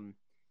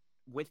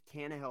with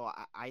Tannehill,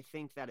 I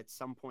think that at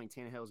some point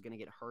Tannehill is gonna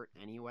get hurt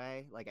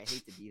anyway. Like I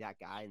hate to be that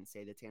guy and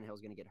say that Tannehill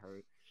is gonna get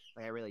hurt.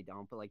 Like I really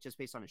don't, but like just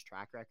based on his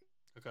track record,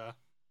 okay.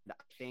 I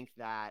think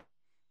that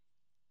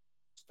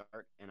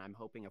start, and I'm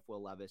hoping if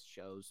Will Levis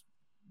shows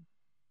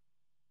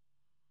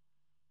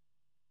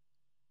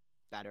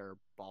better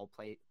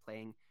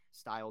playing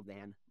style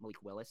than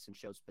Malik Willis and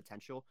shows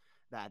potential,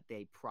 that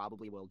they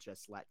probably will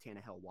just let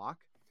Tannehill walk.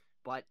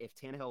 But if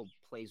Tannehill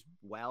plays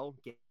well,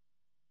 gets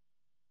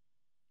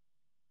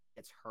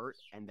hurt,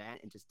 and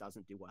just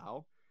doesn't do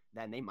well,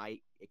 then they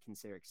might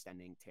consider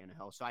extending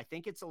Tannehill. So I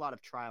think it's a lot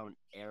of trial and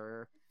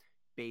error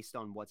based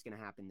on what's going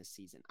to happen this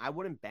season. I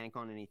wouldn't bank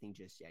on anything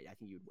just yet. I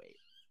think you'd wait.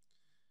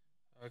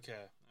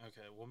 Okay.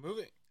 Well,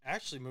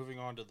 moving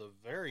on to the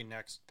very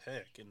next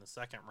pick in the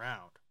second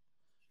round.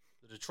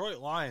 The Detroit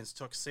Lions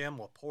took Sam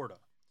Laporta,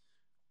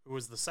 who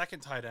was the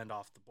second tight end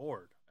off the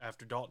board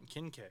after Dalton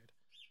Kincaid.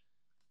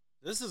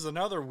 This is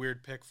another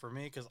weird pick for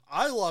me because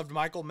I loved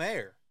Michael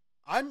Mayer.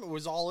 I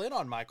was all in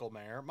on Michael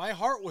Mayer. My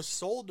heart was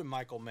sold to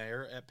Michael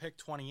Mayer at pick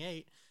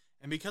 28,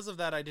 and because of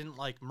that, I didn't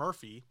like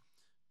Murphy.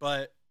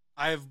 But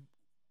I've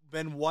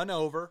been won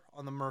over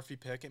on the Murphy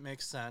pick. It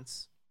makes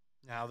sense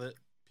now that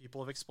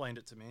people have explained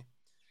it to me.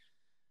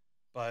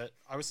 But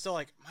I was still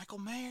like, Michael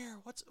Mayer,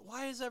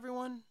 why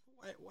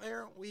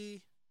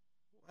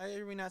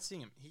are we not seeing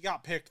him? He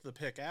got picked the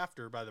pick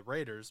after by the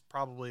Raiders,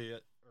 probably,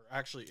 or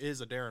actually is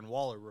a Darren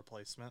Waller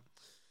replacement.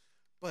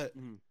 But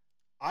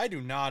I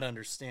do not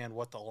understand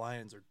what the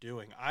Lions are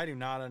doing. I do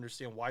not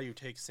understand why you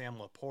take Sam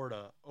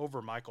Laporta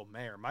over Michael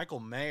Mayer. Michael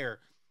Mayer,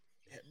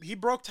 he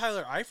broke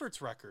Tyler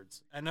Eifert's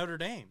records at Notre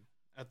Dame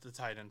at the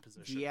tight end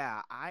position.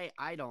 Yeah,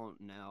 I don't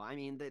know. I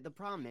mean, the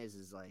problem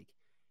is like,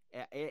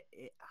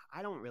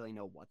 I don't really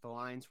know what the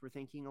Lions were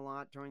thinking a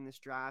lot during this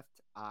draft.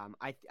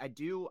 I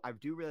do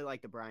really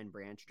like the Brian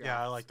Branch draft.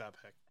 Yeah, I like that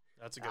pick.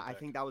 That's a good pick. I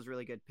think that was a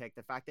really good pick.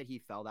 The fact that he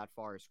fell that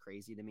far is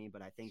crazy to me,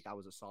 but I think that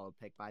was a solid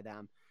pick by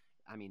them.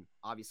 I mean,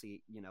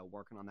 obviously,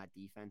 working on that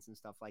defense and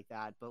stuff like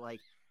that. But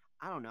like,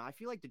 I don't know. I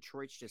feel like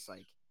Detroit's just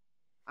like,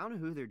 I don't know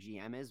who their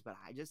GM is, but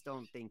I just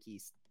don't think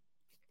he's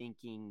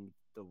thinking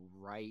the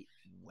right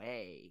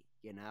way.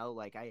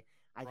 Like I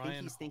think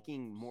he's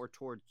thinking more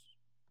towards.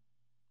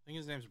 I think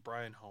his name's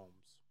Brian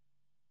Holmes.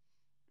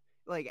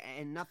 Like,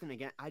 and nothing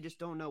again. I just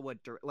don't know what,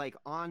 like,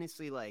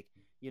 honestly, like,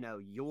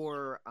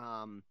 your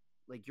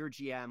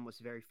GM was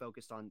very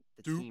focused on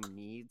the team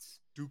needs.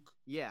 Duke.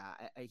 Yeah,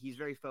 he's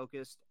very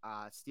focused.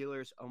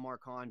 Steelers, Omar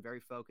Khan, very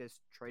focused.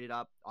 Traded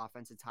up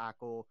offensive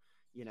tackle.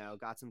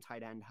 Got some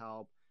tight end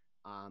help.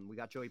 We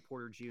got Joey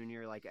Porter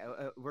Jr. Like,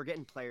 we're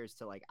getting players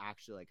to like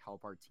actually like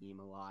help our team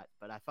a lot.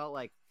 But I felt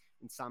like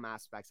in some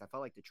aspects, I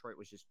felt like Detroit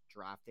was just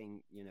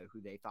drafting,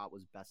 who they thought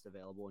was best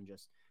available and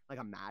just like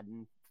a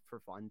Madden for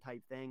fun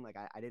type thing. Like,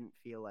 I didn't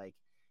feel like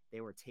they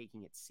were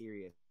taking it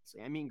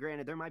seriously. I mean,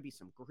 granted, there might be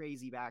some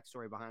crazy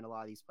backstory behind a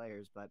lot of these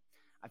players, but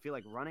I feel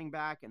like running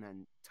back and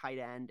then tight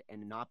end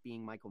and not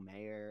being Michael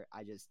Mayer,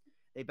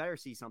 they better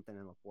see something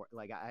in Laporte.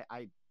 Like,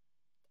 I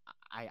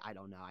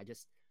don't know. I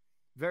just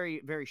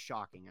very, very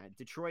shocking.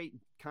 Detroit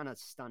kind of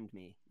stunned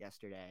me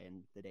yesterday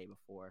and the day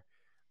before.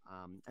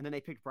 And then they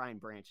picked Brian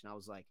Branch, and I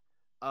was like,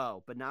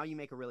 oh, but now you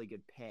make a really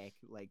good pick.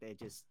 Like,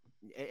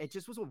 it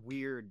just was a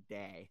weird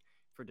day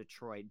for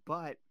Detroit.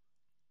 But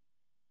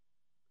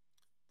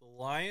the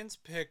Lions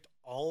picked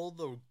all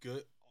the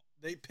good.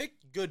 They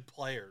picked good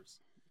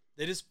players.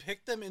 They just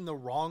picked them in the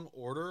wrong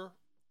order,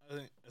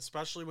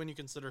 especially when you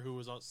consider who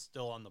was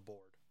still on the board.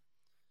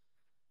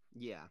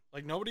 Yeah,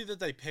 like nobody that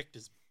they picked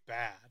is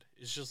bad.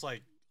 It's just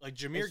like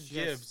Jahmyr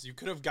Gibbs. You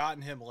could have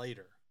gotten him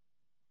later.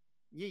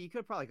 Yeah, you could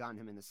have probably gotten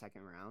him in the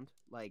second round,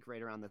 like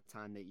right around the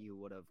time that you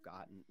would have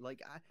gotten.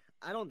 Like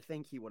I don't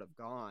think he would have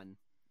gone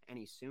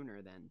any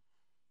sooner than,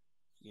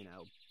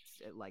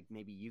 like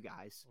maybe you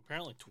guys. Well,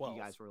 apparently 12.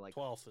 You guys were like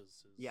 12th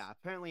is. Yeah,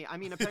 apparently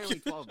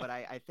 12. But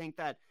I think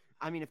that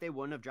if they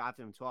wouldn't have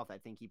drafted him 12th, I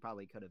think he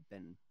probably could have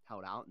been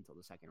held out until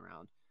the second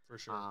round. For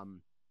sure.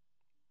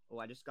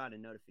 I just got a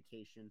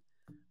notification.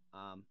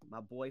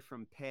 My boy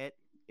from Pitt,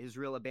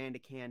 Israel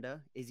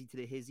Abandakanda, Izzy to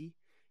the Hizzy,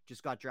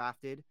 just got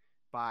drafted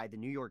by the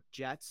New York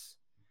Jets.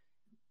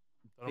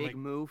 Big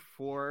move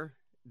for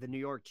the New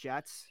York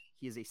Jets.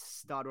 He is a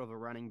stud of a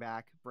running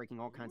back, breaking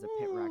all kinds of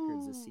Pitt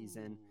records this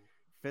season.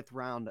 5th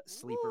round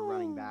sleeper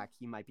running back.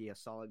 He might be a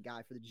solid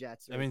guy for the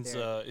Jets. That means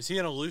is he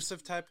an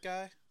elusive type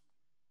guy?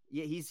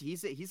 Yeah,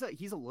 he's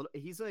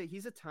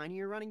a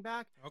tinier running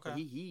back.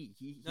 Okay, he's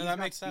that got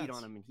makes speed sense.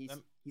 on him, and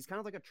he's kind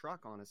of like a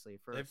truck, honestly.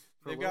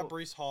 They've got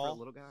Breece Hall, a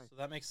little guy. So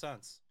that makes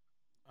sense.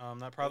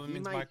 That probably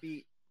means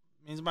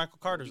means Michael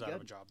Carter's out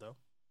of a job, though.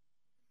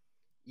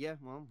 Yeah,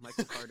 well,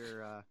 Michael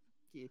Carter,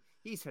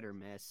 he's hit or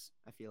miss,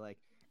 I feel like.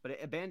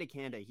 But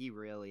Abandakanda, he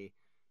really,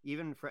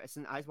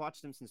 since I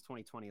watched him since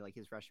 2020, like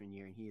his freshman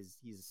year, and he's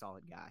a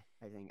solid guy.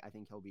 I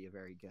think he'll be a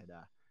very good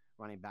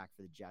running back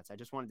for the Jets. I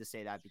just wanted to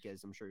say that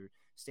because I'm sure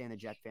Stan the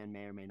Jet fan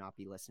may or may not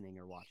be listening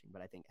or watching,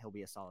 but I think he'll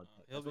be a solid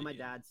pick. That's what my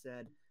dad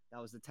said.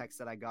 That was the text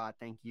that I got.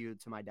 Thank you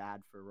to my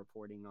dad for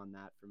reporting on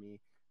that for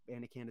me.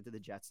 Abandakanda to the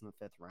Jets in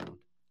the 5th round.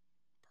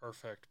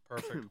 Perfect.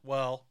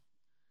 Well,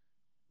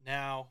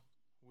 now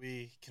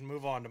we can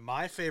move on to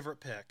my favorite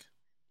pick.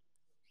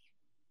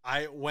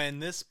 When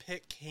this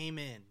pick came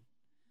in,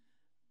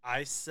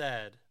 I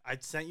said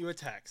I'd sent you a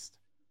text.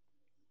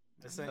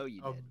 I sent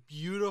a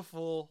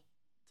beautiful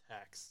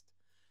text.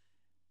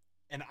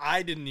 And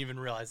I didn't even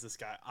realize this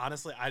guy.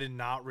 Honestly, I did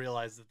not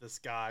realize that this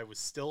guy was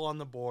still on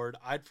the board.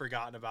 I'd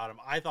forgotten about him.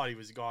 I thought he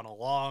was gone a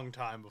long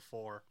time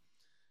before.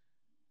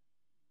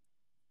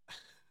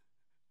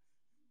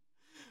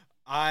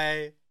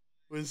 I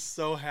was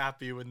so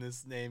happy when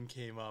this name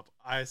came up.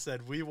 I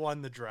said, we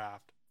won the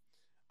draft.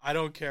 I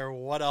don't care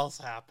what else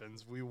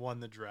happens. We won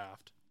the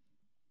draft.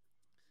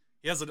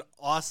 He has an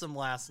awesome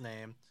last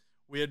name.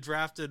 We had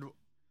drafted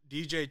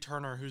DJ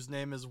Turner, whose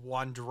name is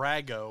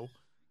Wandrago,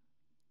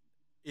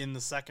 in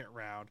the 2nd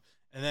round.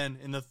 And then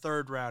in the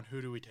 3rd round,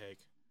 who do we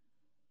take?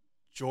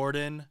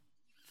 Jordan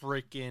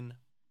freaking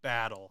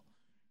Battle,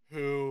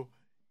 who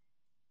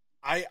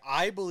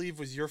I believe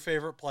was your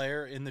favorite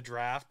player in the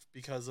draft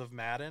because of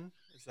Madden.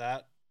 Is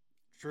that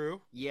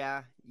true?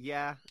 Yeah.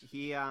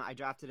 He I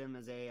drafted him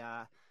as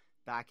a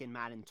back in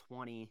Madden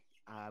 20.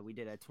 We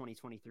did a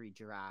 2023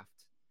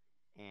 draft,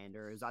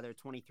 or it was either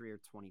 23 or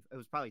 20. It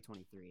was probably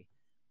 23.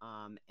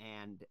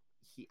 And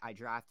I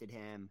drafted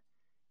him,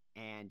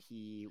 and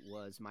he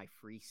was my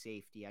free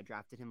safety. I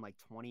drafted him like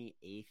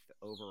 28th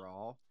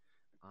overall,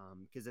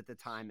 because at the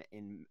time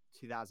in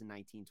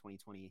 2019,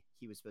 2020,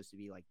 he was supposed to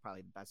be like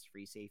probably the best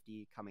free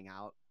safety coming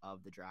out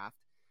of the draft.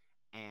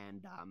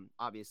 And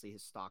obviously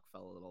his stock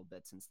fell a little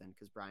bit since then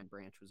because Brian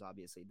Branch was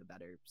obviously the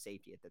better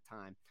safety at the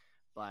time.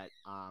 But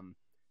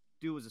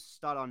dude was a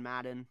stud on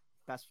Madden.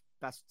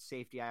 Best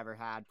safety I ever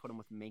had. Put him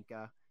with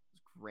Minka. It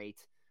was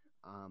great.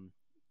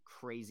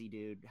 Crazy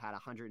dude. Had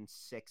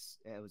 106.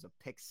 It was a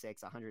pick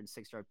six,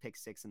 106-yard pick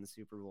six in the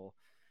Super Bowl.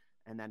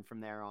 And then from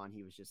there on,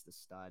 he was just a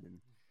stud. And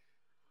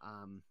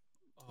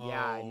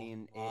I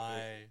mean,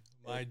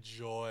 my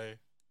joy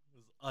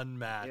was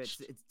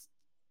unmatched.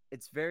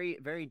 It's very,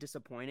 very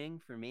disappointing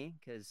for me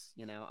because,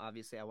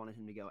 obviously I wanted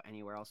him to go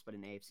anywhere else but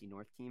an AFC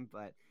North team.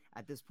 But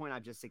at this point,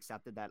 I've just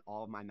accepted that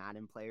all of my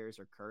Madden players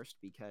are cursed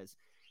because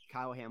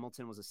Kyle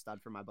Hamilton was a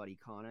stud for my buddy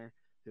Connor,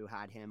 who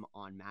had him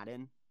on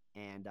Madden.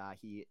 And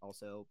he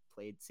also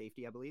played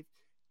safety, I believe.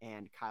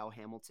 And Kyle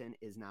Hamilton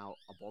is now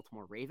a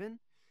Baltimore Raven.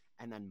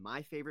 And then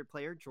my favorite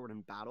player,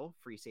 Jordan Battle,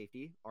 free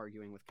safety,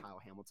 arguing with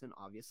Kyle Hamilton,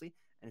 obviously,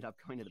 ended up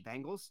going to the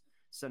Bengals.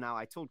 So now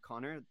I told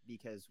Connor,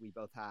 because we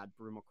both had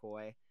Brew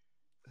McCoy,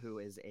 who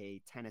is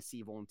a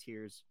Tennessee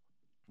Volunteers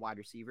wide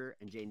receiver,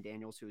 and Jaden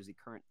Daniels, who is the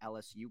current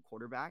LSU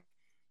quarterback.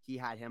 He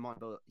had him on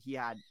both. He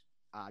had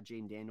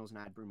Jaden Daniels, and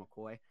I had Brew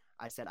McCoy.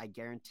 I said, I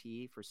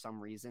guarantee for some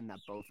reason that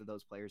both of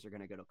those players are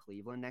going to go to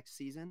Cleveland next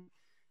season,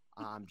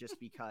 just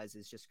because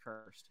it's just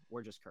cursed.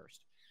 We're just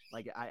cursed.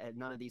 Like,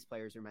 none of these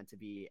players are meant to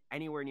be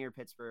anywhere near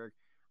Pittsburgh.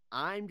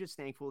 I'm just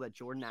thankful that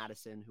Jordan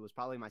Addison, who was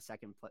probably my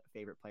second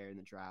favorite player in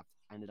the draft,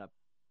 ended up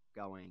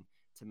going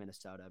to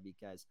Minnesota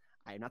because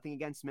I have nothing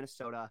against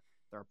Minnesota.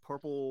 They're a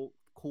purple,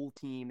 cool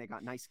team. They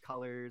got nice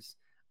colors.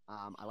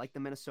 I like the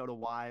Minnesota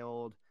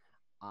Wild.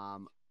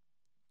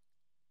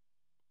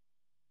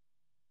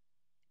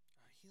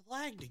 He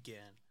lagged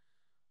again.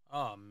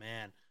 Oh,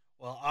 man.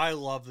 Well, I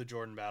love the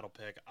Jordan Battle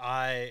pick.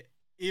 I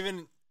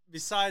even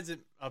besides it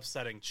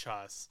upsetting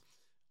Chuss,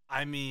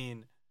 I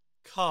mean,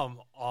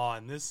 come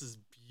on, this is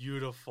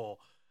beautiful.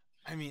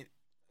 I mean,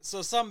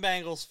 so some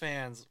Bengals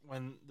fans,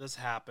 when this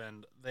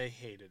happened, they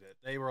hated it.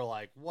 They were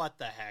like, what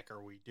the heck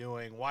are we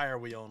doing? Why are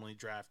we only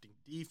drafting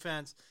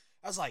defense?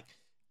 I was like,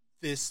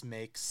 this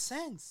makes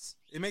sense.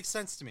 It makes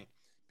sense to me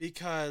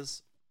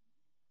because,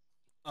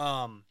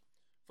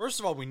 first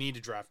of all, we need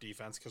to draft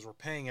defense because we're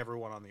paying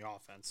everyone on the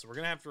offense. So we're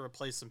going to have to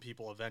replace some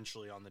people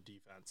eventually on the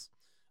defense.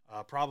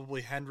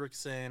 Probably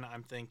Hendrickson.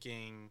 I'm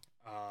thinking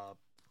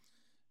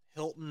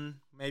Hilton,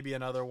 maybe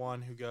another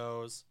one who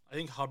goes. I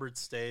think Hubbard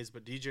stays,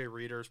 but DJ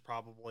Reader's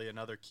probably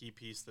another key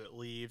piece that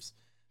leaves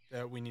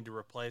that we need to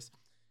replace.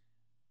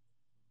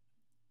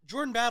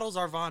 Jordan Battle's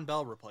our Von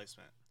Bell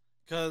replacement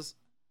because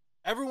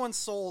everyone's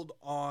sold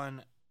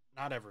on,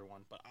 not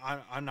everyone, but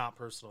I'm not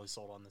personally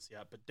sold on this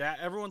yet, but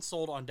everyone's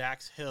sold on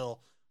Dax Hill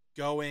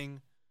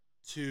going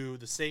to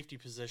the safety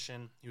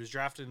position. He was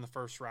drafted in the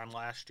first round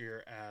last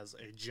year as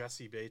a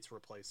Jesse Bates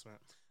replacement.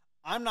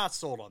 I'm not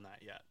sold on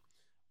that yet.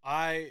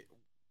 I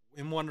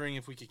am wondering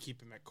if we could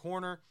keep him at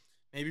corner,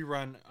 maybe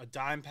run a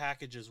dime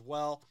package as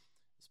well,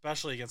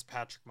 especially against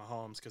Patrick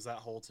Mahomes because that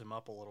holds him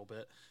up a little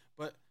bit.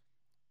 But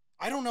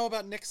I don't know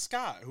about Nick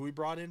Scott, who we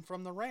brought in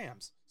from the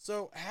Rams.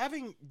 So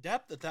having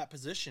depth at that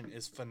position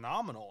is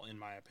phenomenal, in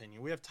my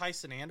opinion. We have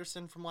Tyson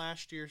Anderson from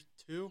last year,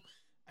 too.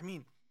 I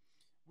mean,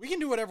 we can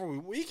do whatever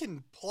we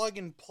can plug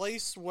and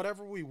place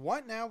whatever we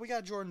want now. We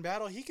got Jordan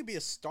Battle. He could be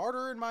a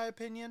starter, in my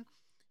opinion.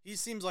 He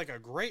seems like a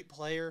great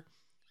player.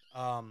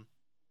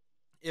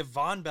 If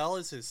Von Bell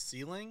is his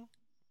ceiling,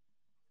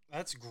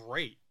 that's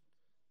great.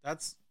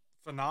 That's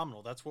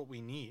phenomenal. That's what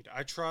we need.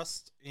 I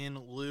trust in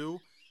Lou.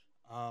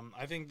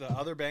 I think the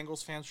other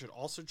Bengals fans should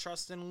also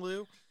trust in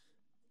Lou.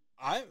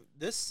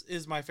 This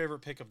is my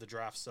favorite pick of the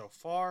draft so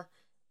far,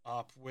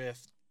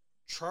 with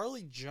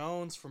Charlie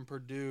Jones from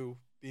Purdue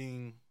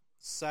being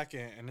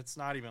second, and it's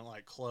not even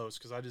like close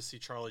because I just see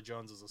Charlie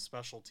Jones as a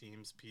special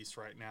teams piece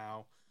right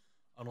now,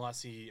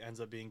 unless he ends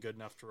up being good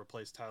enough to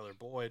replace Tyler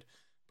Boyd.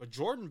 But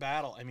Jordan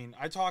Battle, I mean,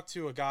 I talked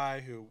to a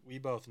guy who we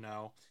both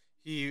know.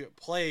 He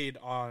played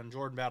on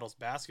Jordan Battle's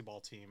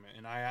basketball team,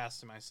 and I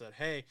asked him, I said,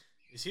 hey,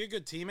 is he a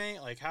good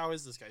teammate? Like, how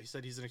is this guy? He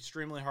said he's an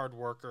extremely hard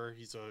worker.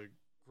 He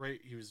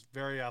was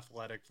very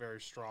athletic,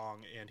 very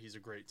strong, and he's a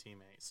great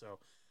teammate. So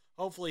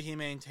hopefully he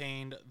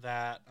maintained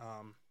that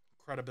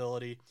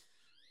credibility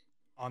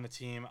on the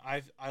team.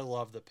 I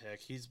love the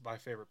pick. He's my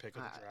favorite pick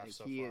of the draft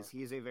so far.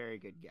 He's a very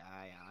good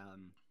guy.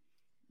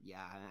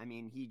 Yeah, I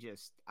mean,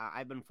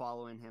 I've been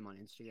following him on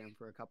Instagram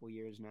for a couple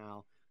years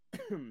now.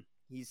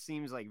 He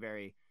seems like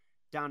very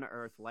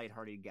down-to-earth,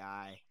 lighthearted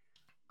guy.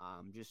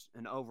 Just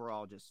an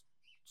overall just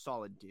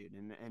solid dude.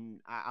 And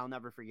I'll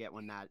never forget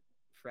when that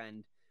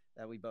friend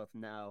that we both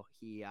know,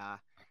 I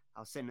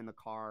was sitting in the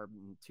car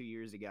 2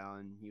 years ago,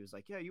 and he was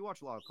like, yeah, you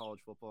watch a lot of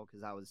college football,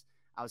 because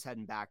I was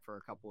heading back for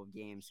a couple of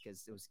games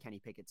because it was Kenny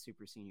Pickett's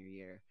super senior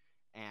year,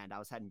 and I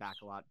was heading back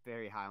a lot,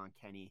 very high on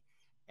Kenny.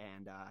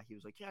 And he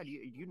was like, yeah, do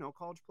you know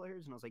college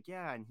players? And I was like,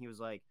 yeah. And he was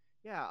like,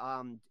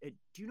 yeah,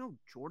 do you know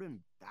Jordan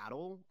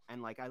Battle?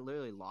 And like, I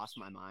literally lost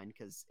my mind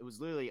because it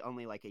was literally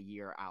only like a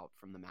year out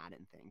from the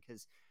Madden thing.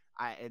 Because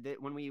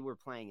when we were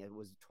playing, it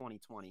was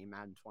 2020,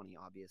 Madden 20,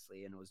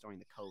 obviously, and it was during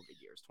the COVID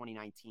years,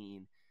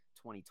 2019,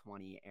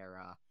 2020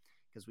 era,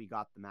 because we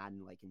got the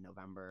Madden like in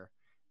November,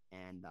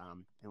 and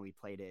we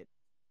played it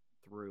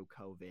through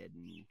COVID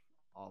and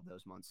all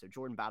those months. So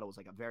Jordan Battle was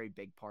like a very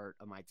big part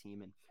of my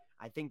team, and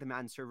I think the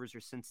Madden servers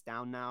are since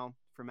down now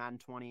for Madden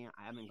 20.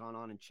 I haven't gone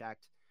on and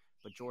checked,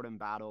 but Jordan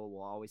Battle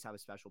will always have a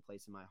special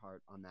place in my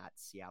heart on that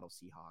Seattle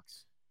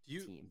Seahawks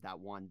team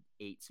that won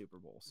 8 Super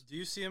Bowls. Do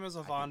you see him as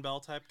a Von Bell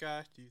type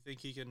guy? Do you think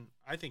he can?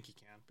 I think he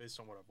can, based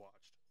on what I've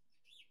watched.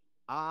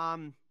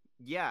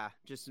 Yeah,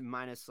 just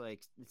minus like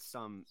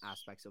some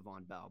aspects of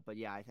Von Bell, but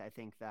yeah, I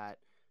think that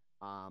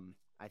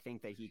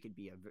he could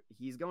be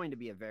he's going to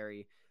be a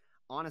very,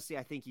 honestly,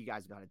 I think you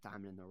guys got a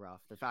diamond in the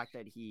rough. The fact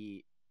that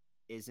he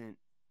isn't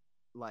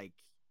like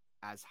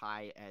as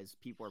high as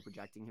people are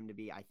projecting him to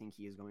be, I think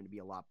he is going to be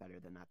a lot better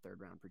than that third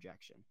round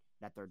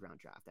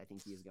draft. I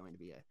think he is going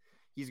to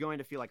he's going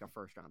to feel like a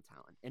first round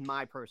talent, in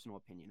my personal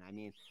opinion. I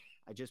mean,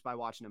 just by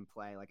watching him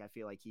play, like, I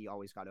feel like he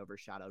always got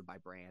overshadowed by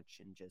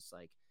Branch, and just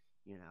like,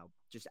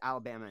 just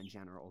Alabama in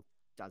general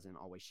doesn't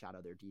always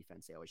shadow their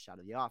defense. They always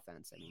shadow the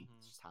offense. I mean,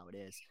 It's just how it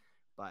is.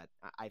 But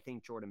I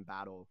think Jordan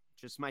Battle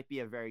just might be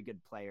a very good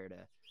player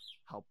to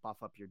help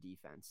buff up your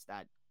defense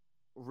that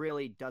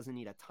really doesn't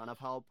need a ton of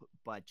help,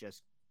 but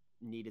just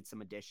needed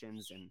some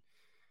additions. And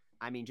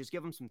I mean, just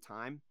give them some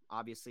time.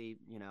 Obviously,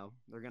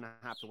 they're going to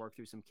have to work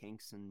through some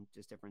kinks and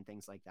just different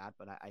things like that.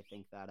 But I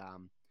think that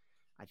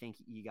I think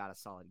you got a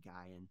solid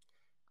guy. And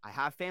I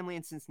have family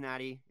in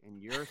Cincinnati,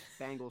 and you're a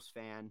Bengals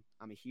fan.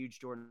 I'm a huge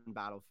Jordan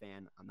Battle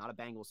fan. I'm not a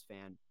Bengals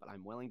fan, but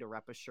I'm willing to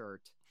rep a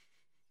shirt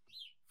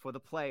for the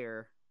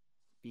player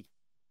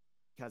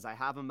because I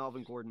have a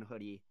Melvin Gordon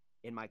hoodie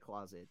in my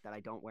closet that I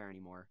don't wear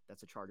anymore.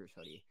 That's a Chargers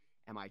hoodie.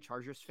 Am I a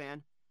Chargers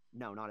fan?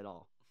 No, not at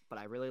all. But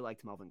I really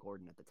liked Melvin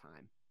Gordon at the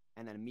time.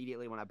 And then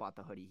immediately when I bought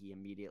the hoodie, he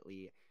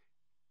immediately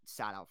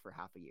sat out for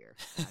half a year.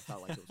 And I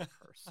felt like it was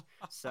a curse.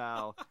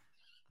 So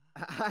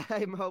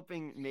I'm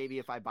hoping maybe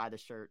if I buy the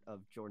shirt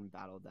of Jordan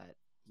Battle that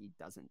he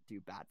doesn't do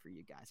bad for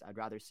you guys. I'd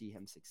rather see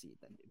him succeed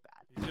than do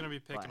bad. He's gonna be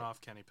picking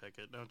off Kenny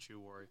Pickett. Don't you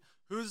worry.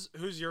 Who's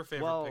your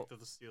favorite pick that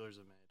the Steelers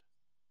have made?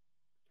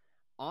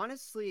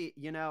 Honestly,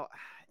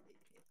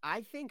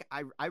 I think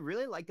I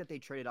really like that they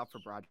traded up for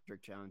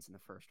Broderick Jones in the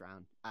first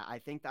round. I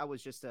think that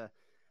was just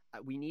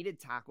we needed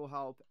tackle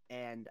help,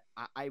 and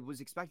I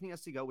was expecting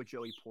us to go with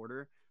Joey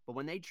Porter, but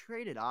when they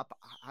traded up,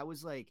 I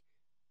was like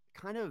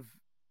kind of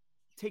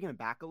taken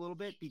aback a little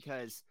bit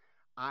because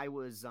I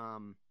was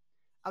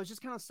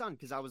just kind of stunned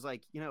because I was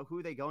like, who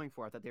are they going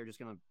for? I thought they were just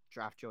going to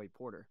draft Joey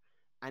Porter,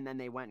 and then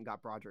they went and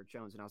got Broderick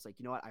Jones, and I was like,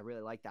 you know what? I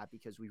really like that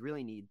because we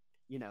really need,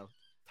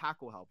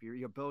 tackle help.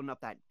 You're building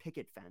up that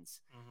picket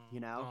fence,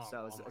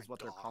 so is what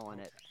they're calling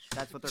it.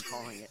 That's what they're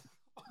calling it.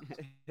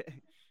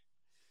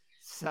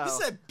 So you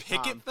said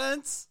picket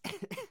fence?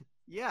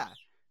 Yeah.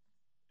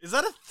 Is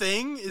that a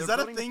thing? Is that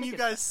a thing you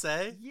guys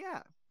say?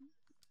 Yeah.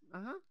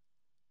 Uh-huh.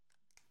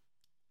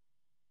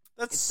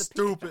 That's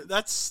stupid.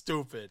 That's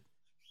stupid.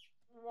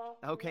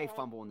 Okay,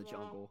 Fumble in the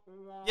Jungle.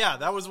 Yeah,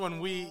 that was when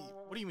we...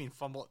 What do you mean,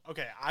 Fumble?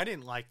 Okay, I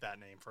didn't like that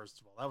name, first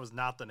of all. That was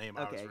not the name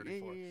I was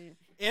rooting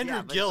for.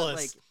 Andrew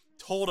Gillis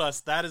told us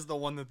that is the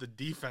one that the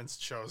defense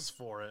chose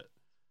for it.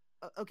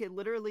 Okay,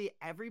 literally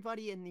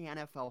everybody in the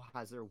NFL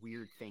has their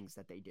weird things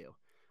that they do.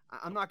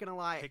 I'm not going to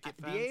lie. Picket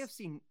the fence?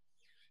 AFC...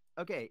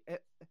 Okay,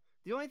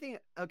 the only thing...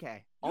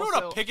 Okay. You know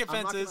what a picket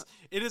fence is?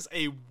 It is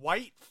a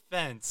white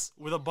fence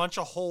with a bunch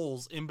of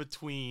holes in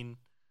between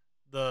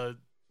the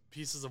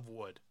pieces of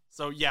wood.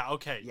 So, yeah,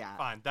 okay,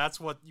 fine. That's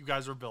what you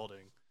guys are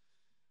building.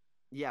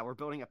 Yeah, we're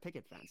building a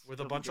picket fence.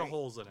 With a bunch of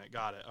holes in it.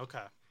 Got it.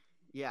 Okay.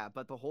 Yeah,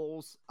 but the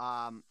holes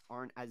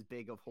aren't as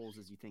big of holes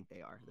as you think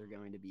they are. They're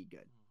going to be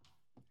good.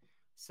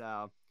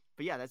 So,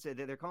 but yeah, that's it.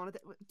 They're calling it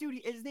that.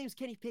 Dude, his name's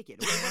Kenny Pickett.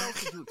 What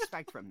else did you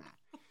expect from that?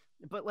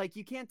 But,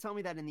 you can't tell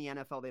me that in the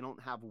NFL they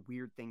don't have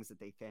weird things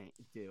that they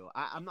do.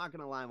 I'm not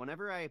going to lie.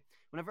 Whenever I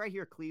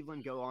hear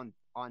Cleveland go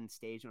on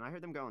stage, when I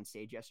heard them go on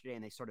stage yesterday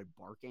and they started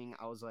barking,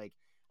 I was like,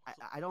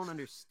 I don't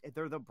understand.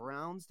 They're the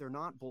Browns. They're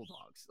not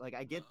Bulldogs.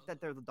 I get that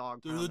they're the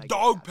dog pound. They're the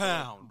dog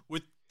pound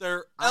with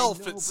their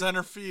elf at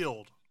center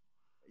field.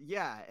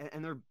 Yeah,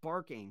 and they're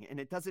barking, and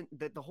it doesn't.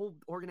 The whole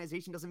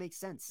organization doesn't make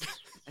sense.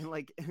 And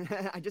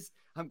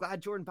I'm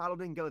glad Jordan Battle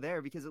didn't go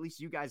there because at least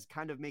you guys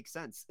kind of make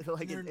sense.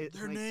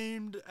 They're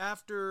named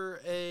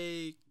after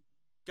a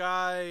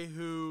guy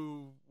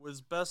who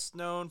was best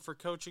known for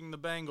coaching the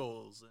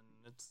Bengals,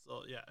 and it's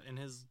and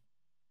his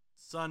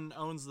son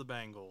owns the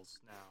Bengals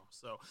now.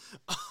 So,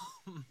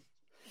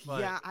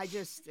 yeah,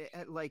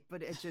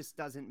 but it just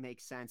doesn't make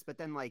sense. But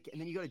then and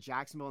then you go to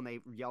Jacksonville and they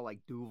yell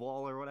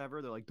Duval or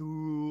whatever. They're like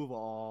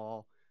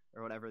Duval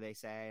or whatever they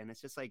say, and it's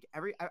just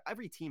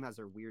every team has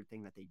their weird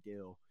thing that they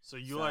do. So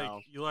you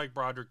like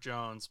Broderick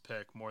Jones'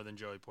 pick more than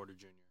Joey Porter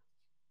Jr.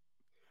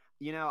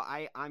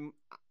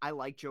 I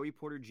like Joey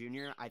Porter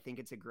Jr. I think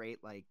it's a great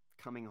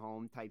coming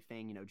home type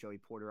thing. Joey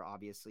Porter,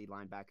 obviously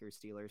linebacker,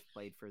 Steelers,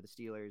 played for the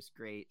Steelers.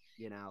 Great,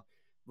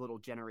 little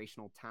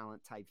generational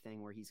talent type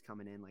thing where he's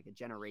coming in like a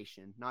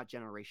generation, not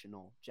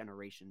generational,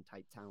 generation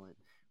type talent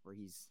where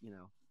he's,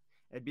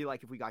 it'd be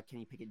like if we got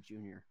Kenny Pickett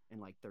Jr.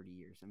 in 30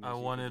 years. I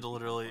wanted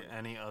literally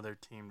any other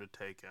team to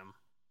take him.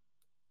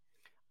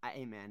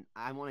 Hey, man,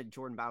 I wanted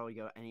Jordan Battle to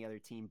go to any other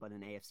team but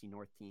an AFC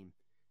North team.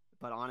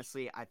 But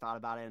honestly, I thought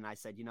about it and I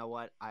said, you know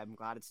what? I'm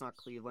glad it's not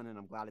Cleveland and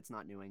I'm glad it's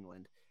not New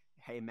England.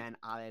 Hey, man,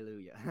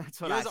 hallelujah.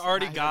 That's what you guys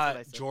already got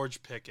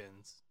George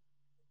Pickens,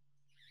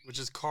 which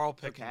is Carl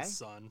Pickens'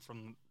 son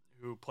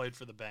who played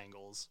for the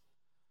Bengals.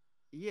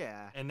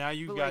 Yeah. And now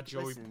you got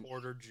Joey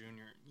Porter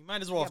Jr. You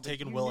might as well have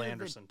taken Will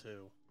Anderson,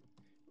 too.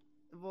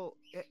 Well,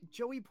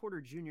 Joey Porter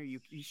Jr.,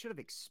 you should have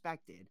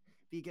expected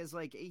because,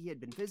 he had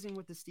been visiting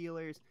with the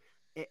Steelers.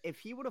 If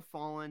he would have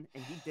fallen,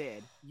 and he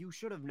did, you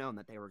should have known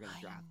that they were going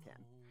to draft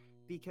him.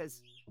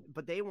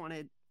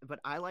 But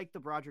I like the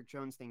Broderick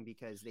Jones thing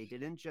because they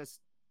didn't just,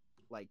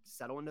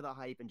 settle into the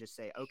hype and just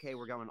say, okay,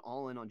 we're going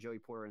all in on Joey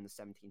Porter in the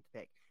 17th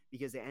pick.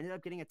 Because they ended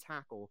up getting a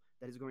tackle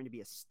that is going to be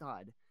a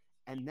stud,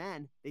 and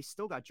then they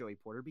still got Joey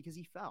Porter because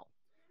he fell.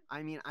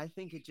 I mean, I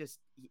think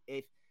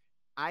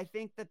I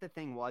think that the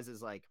thing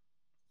is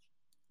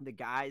the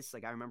guys,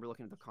 I remember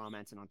looking at the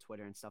comments and on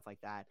Twitter and stuff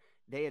like that,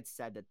 they had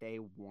said that they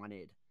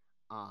wanted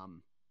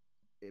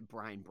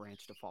Brian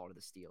Branch to fall to the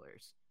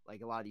Steelers.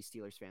 A lot of these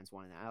Steelers fans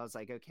wanted that. I was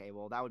like, okay,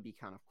 well, that would be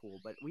kind of cool,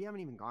 but we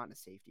haven't even gotten a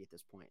safety at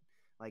this point.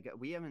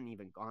 We haven't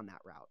even gone that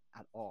route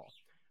at all.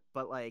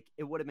 But,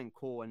 it would have been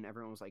cool, and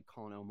everyone was,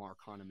 calling Omar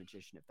Khan a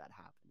magician if that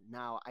happened.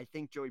 Now, I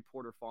think Joey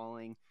Porter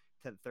falling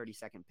to the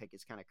 32nd pick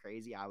is kind of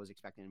crazy. I was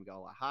expecting him to go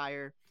a lot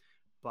higher.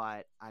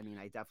 But, I mean,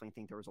 I definitely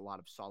think there was a lot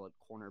of solid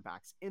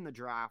cornerbacks in the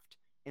draft,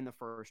 in the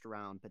first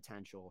round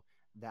potential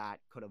that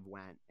could have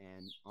went.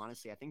 And,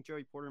 honestly, I think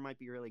Joey Porter might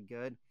be really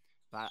good.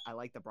 But I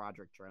like the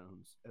Broderick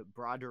Jones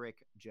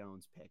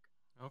pick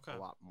a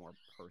lot more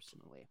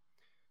personally.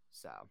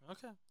 So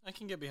okay, I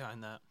can get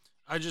behind that.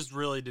 I just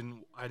really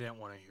didn't want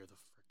to hear the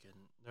and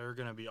they're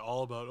gonna be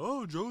all about,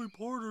 oh, Joey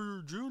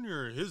Porter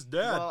Jr. His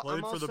dad Well,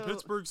 played I'm for the also-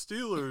 Pittsburgh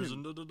Steelers,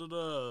 and da da da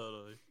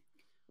da.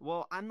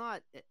 Well, I'm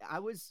not. I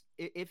was.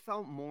 It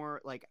felt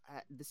more like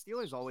the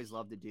Steelers always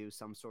love to do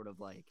some sort of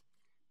like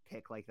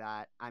pick like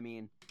that. I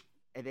mean,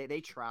 they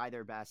try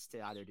their best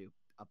to either do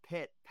a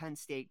Penn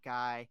State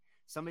guy,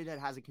 somebody that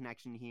has a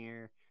connection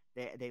here.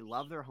 They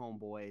love their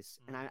homeboys,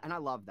 and I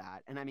love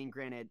that. And I mean,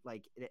 granted,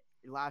 like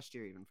last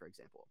year, even for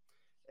example,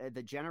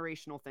 the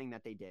generational thing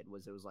that they did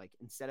was it was like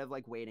instead of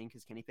like waiting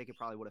because Kenny Pickett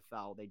probably would have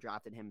fell, they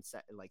drafted him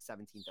like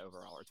 17th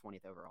overall or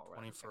 20th overall,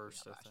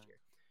 21st, I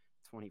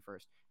think.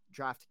 21st.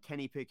 Draft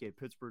Kenny Pickett,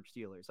 Pittsburgh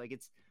Steelers. Like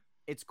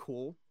it's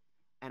cool,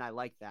 and I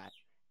like that.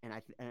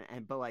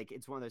 And but like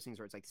it's one of those things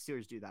where it's like the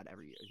Steelers do that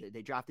every year.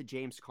 They drafted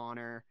James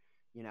Conner,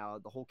 you know,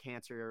 the whole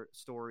cancer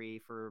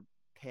story for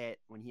Pitt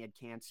when he had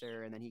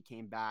cancer, and then he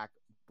came back,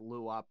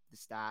 blew up the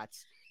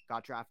stats,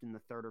 got drafted in the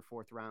 3rd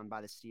or 4th round by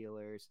the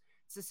Steelers.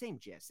 It's the same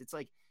gist. It's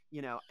like,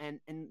 you know, and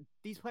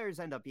these players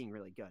end up being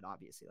really good.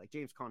 Obviously, like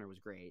James Conner was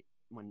great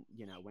when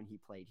he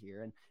played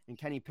here, and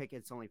Kenny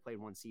Pickett's only played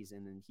 1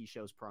 season, and he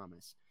shows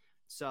promise.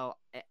 So,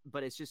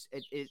 but it's just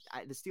the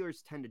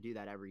Steelers tend to do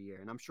that every year,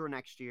 and I'm sure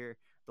next year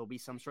there'll be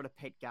some sort of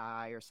Pitt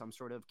guy or some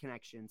sort of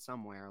connection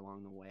somewhere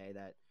along the way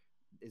that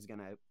is going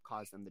to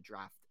cause them to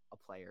draft a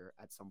player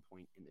at some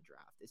point in the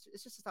draft.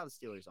 It's just how the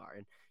Steelers are,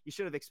 and you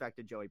should have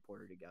expected Joey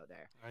Porter to go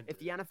there. If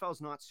the NFL is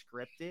not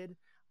scripted,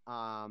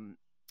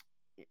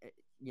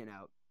 you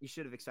know, you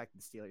should have expected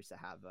the Steelers to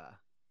have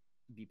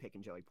be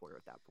picking Joey Porter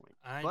at that point.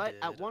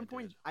 At one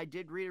point, I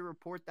did read a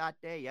report that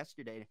day,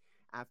 yesterday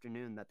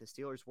afternoon, that the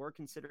Steelers were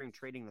considering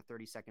trading the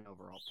 32nd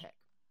overall pick.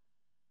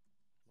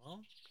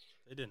 Well,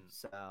 they didn't.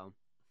 So,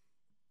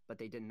 but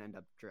they didn't end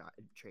up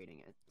trading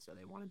it. So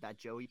they wanted that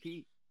Joey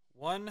P.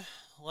 One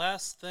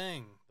last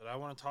thing that I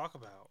want to talk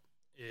about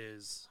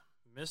is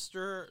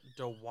Mr.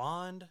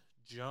 DeWand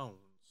Jones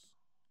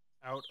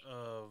out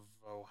of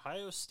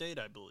Ohio State,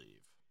 I believe.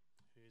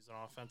 He's an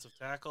offensive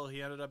tackle.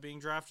 He ended up being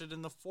drafted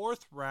in the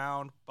 4th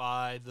round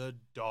by the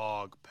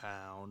Dog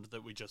Pound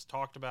that we just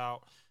talked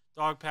about.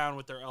 Dog Pound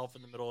with their elf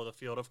in the middle of the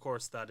field. Of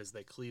course, that is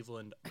the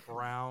Cleveland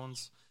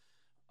Browns.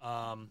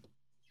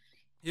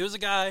 He was a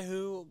guy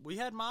who we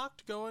had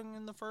mocked going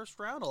in the 1st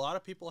round. A lot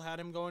of people had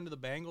him going to the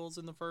Bengals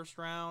in the 1st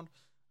round.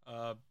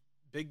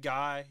 Big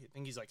guy. I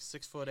think he's like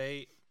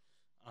 6'8",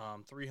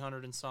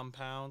 300 and some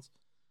pounds.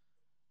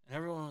 And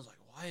everyone was like,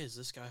 why is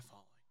this guy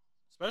falling?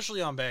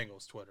 Especially on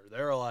Bengals Twitter.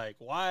 They were like,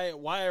 why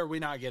are we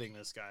not getting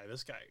this guy?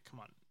 This guy, come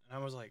on. And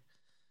I was like,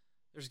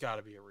 there's got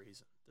to be a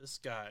reason. This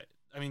guy,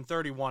 I mean,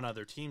 31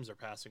 other teams are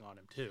passing on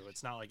him too.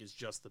 It's not like it's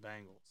just the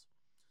Bengals.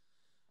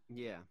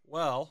 Yeah.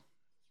 Well,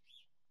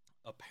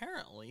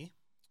 apparently,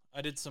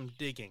 I did some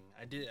digging.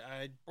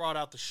 I brought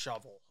out the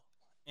shovel,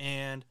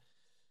 and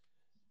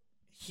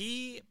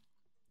he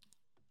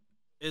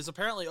is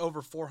apparently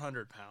over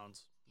 400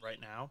 pounds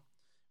right now.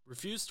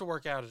 Refused to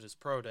work out at his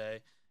pro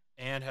day,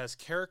 and has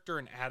character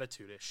and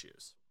attitude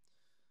issues.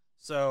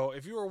 So,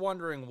 if you were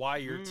wondering why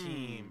your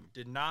team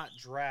did not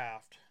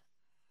draft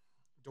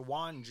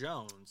DeWand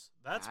Jones,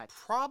 that's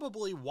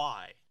probably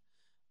why.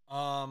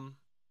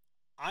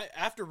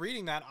 After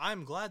reading that,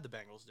 I'm glad the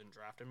Bengals didn't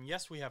draft him.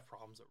 Yes, we have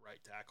problems at right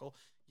tackle.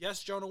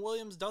 Yes, Jonah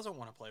Williams doesn't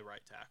want to play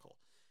right tackle.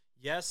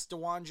 Yes,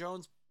 DeWand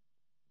Jones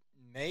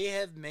may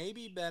have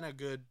maybe been a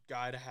good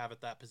guy to have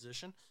at that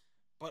position,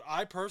 but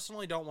I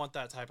personally don't want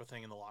that type of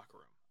thing in the locker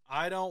room.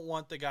 I don't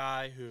want the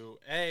guy who,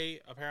 A,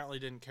 apparently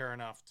didn't care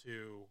enough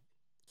to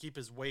keep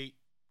his weight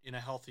in a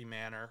healthy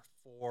manner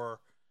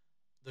for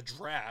the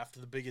draft,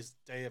 the biggest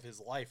day of his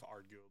life,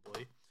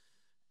 arguably,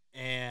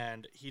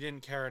 and he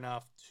didn't care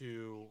enough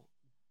to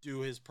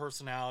do his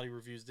personality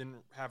reviews,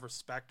 didn't have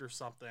respect or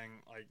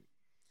something. Like,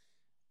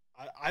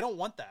 I don't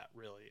want that,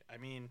 really. I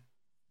mean,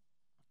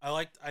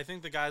 I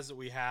think the guys that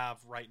we have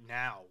right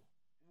now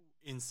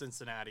in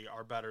Cincinnati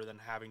are better than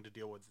having to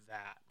deal with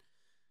that.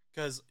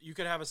 Because you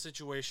could have a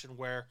situation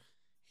where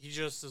he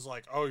just is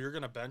like, oh, you're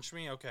going to bench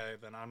me? Okay,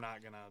 then I'm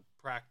not going to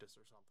practice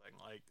or something.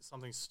 Like,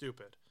 something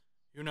stupid.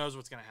 Who knows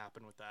what's going to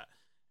happen with that?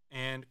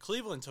 And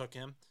Cleveland took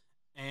him,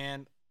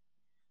 and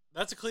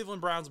that's a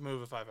Cleveland Browns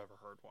move if I've ever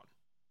heard one.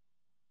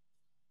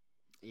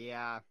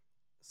 Yeah.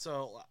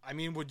 So, I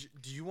mean,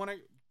 do you want to...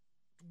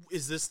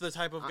 Is this the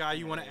type of guy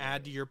you want to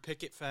add to your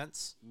picket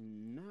fence?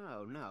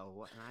 No.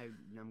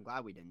 I'm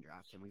glad we didn't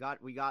draft him.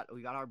 We got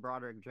our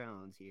Broderick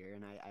Jones here,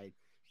 and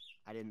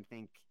I didn't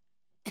think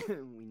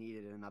we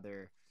needed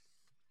another.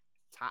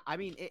 I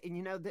mean,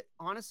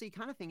 honestly,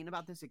 kind of thinking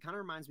about this, it kind of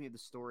reminds me of the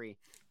story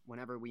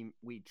whenever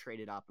we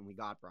traded up and we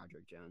got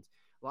Broderick Jones.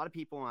 A lot of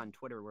people on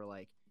Twitter were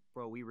like,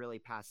 bro, we really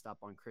passed up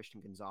on Christian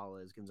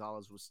Gonzalez.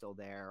 Gonzalez was still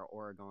there,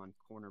 Oregon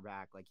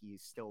cornerback, like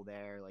he's still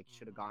there, like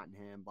should have gotten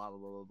him, blah, blah,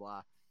 blah, blah,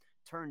 blah.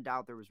 Turned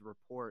out there was a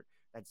report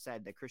that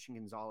said that Christian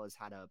Gonzalez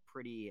had a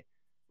pretty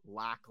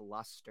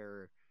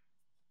lackluster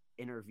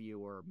interview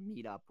or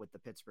meetup with the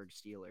Pittsburgh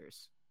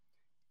Steelers.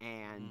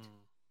 And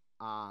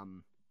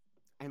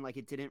like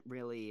it didn't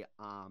really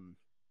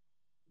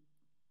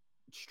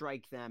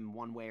strike them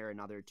one way or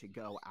another to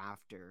go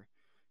after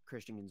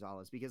Christian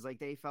Gonzalez because like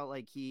they felt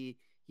like he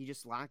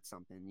just lacked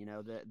something. You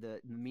know, the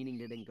meeting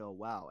didn't go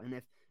well, and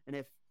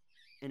if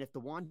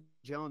DeJuan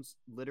Jones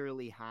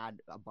literally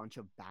had a bunch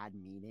of bad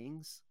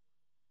meetings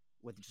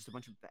with just a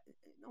bunch of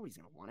nobody's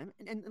gonna want him.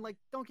 And like,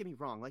 don't get me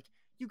wrong, like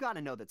you got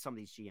to know that some of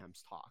these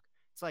GMs talk.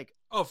 It's like,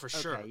 oh, for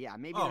sure, okay, yeah,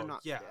 maybe oh, they're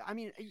not. Yeah, I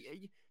mean,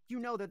 you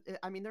know that.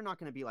 I mean, they're not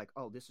going to be like,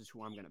 oh, this is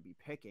who I'm going to be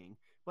picking.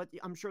 But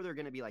I'm sure they're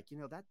going to be like, you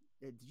know, that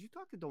did you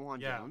talk to DeJuan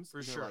Jones? For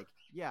and sure. Like,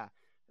 yeah.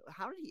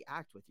 How did he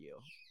act with you?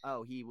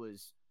 Oh, he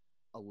was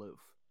aloof.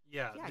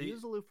 Yeah, he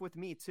was aloof with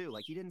me too.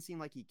 Like, he didn't seem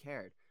like he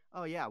cared.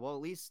 Oh yeah, well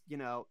at least you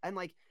know, and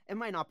like it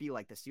might not be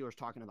like the Steelers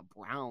talking to the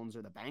Browns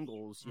or the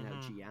Bengals, you know,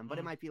 GM, but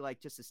it might be like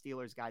just a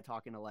Steelers guy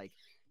talking to like,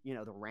 you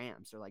know, the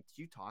Rams or like, did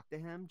you talk to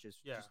him just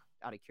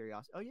out of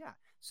curiosity? Oh yeah.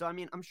 So I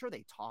mean, I'm sure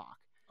they talk.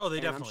 Oh, they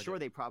definitely. I'm sure do.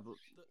 they probably.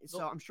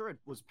 So I'm sure it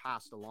was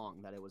passed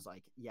along that it was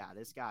like, yeah,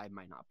 this guy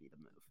might not be the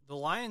move. The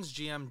Lions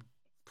GM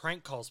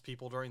prank calls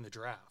people during the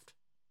draft.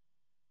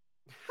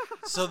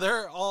 So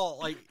they're all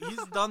like,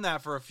 he's done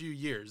that for a few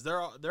years.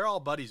 They're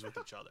all buddies with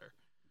each other.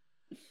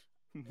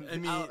 I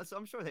mean, so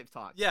I'm sure they've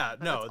talked. Yeah,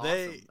 no,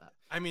 they. Awesome,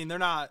 I mean, they're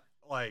not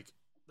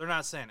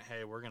saying,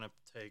 "Hey, we're gonna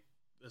take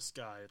this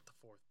guy at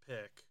the 4th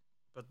pick,"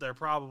 but they're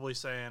probably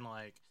saying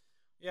like,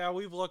 "Yeah,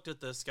 we've looked at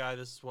this guy.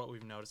 This is what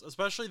we've noticed."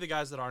 Especially the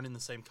guys that aren't in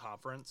the same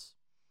conference.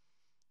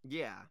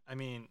 Yeah, I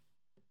mean,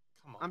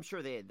 come on. I'm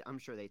sure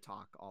they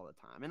talk all the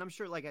time, and I'm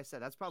sure, like I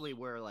said, that's probably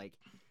where like,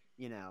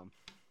 you know,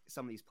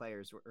 some of these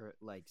players were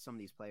like some of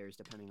these players,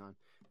 depending on,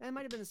 and it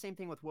might have been the same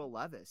thing with Will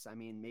Levis. I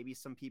mean, maybe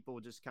some people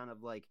just kind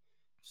of like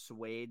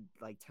swayed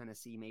like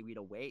Tennessee maybe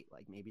to wait,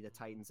 like maybe the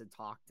Titans had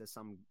talked to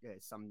some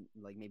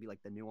like maybe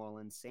like the New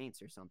Orleans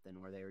Saints or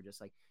something where they were just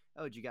like,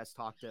 oh, did you guys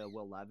talk to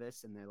Will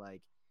Levis? And they're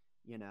like,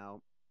 you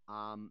know,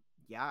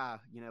 yeah,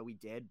 you know, we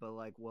did, but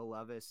like Will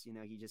Levis, you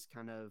know, he just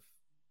kind of,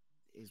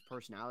 his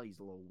personality is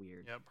a little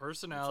weird. Yeah,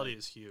 personality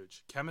is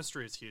huge.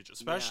 Chemistry is huge,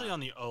 especially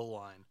on the O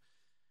line.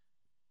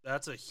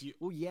 That's a huge.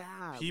 Well,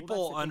 yeah,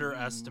 people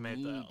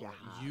underestimate that.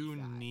 You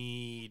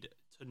need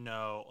to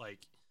know,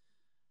 like,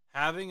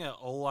 having an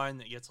O-line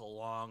that gets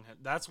along.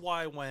 That's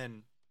why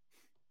when,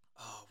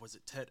 was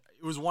it Ted?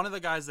 It was one of the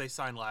guys they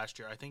signed last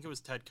year. I think it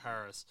was Ted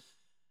Karras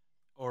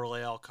or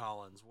Lael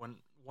Collins.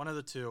 One of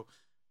the two.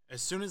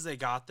 As soon as they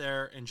got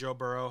there and Joe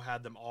Burrow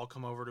had them all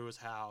come over to his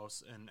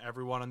house and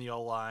everyone on the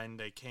O-line,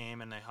 they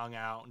came and they hung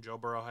out and Joe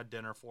Burrow had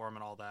dinner for him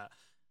and all that.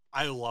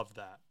 I love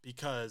that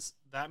because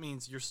that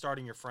means you're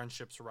starting your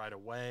friendships right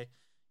away.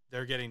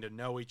 They're getting to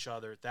know each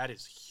other. That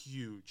is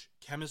huge.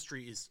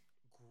 Chemistry is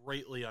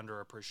greatly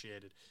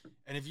underappreciated.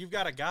 And if you've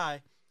got a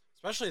guy,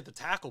 especially at the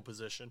tackle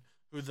position,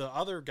 who the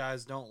other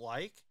guys don't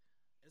like,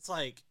 it's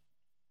like,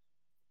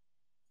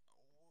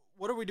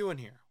 what are we doing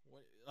here?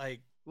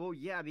 Well,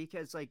 yeah,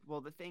 because like,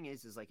 well, the thing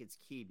is like it's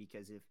key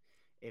because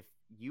if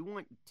you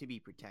want to be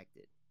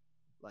protected,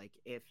 like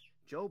if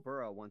Joe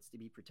Burrow wants to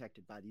be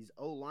protected by these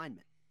O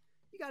linemen,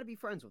 you got to be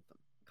friends with them.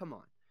 Come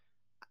on,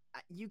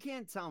 you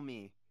can't tell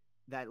me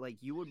that like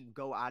you would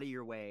go out of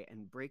your way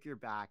and break your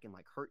back and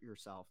like hurt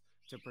yourself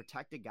to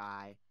protect a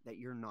guy that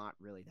you're not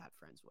really that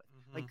friends with.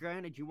 Like,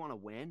 granted, you want to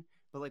win,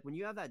 but like when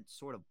you have that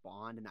sort of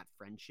bond and that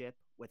friendship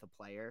with a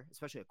player,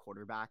 especially a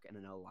quarterback and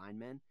an O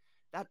lineman,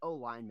 that O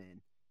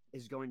lineman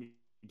is going to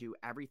do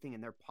everything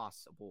in their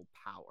possible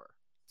power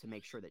to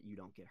make sure that you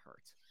don't get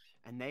hurt.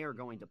 And they are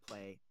going to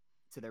play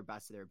to their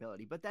best of their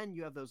ability. But then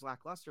you have those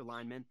lackluster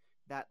linemen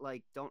that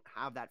like don't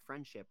have that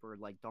friendship or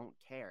like don't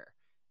care.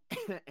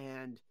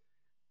 and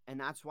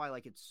that's why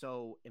like it's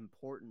so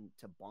important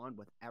to bond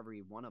with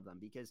every one of them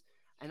because,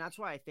 and that's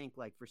why I think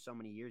like for so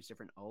many years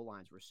different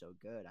O-lines were so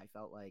good. I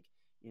felt like,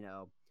 you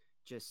know,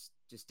 just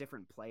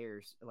different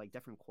players, like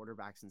different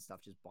quarterbacks and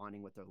stuff, just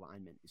bonding with their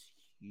linemen is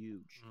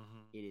huge.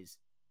 It is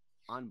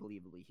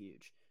unbelievably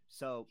huge.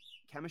 So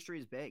chemistry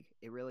is big.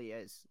 It really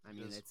is. I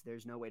mean,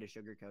 there's no way to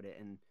sugarcoat it.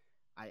 And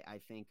I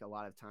think a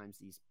lot of times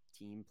these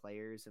team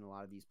players and a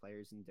lot of these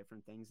players and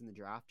different things in the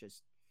draft,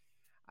 just,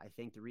 I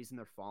think the reason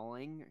they're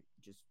falling,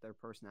 just their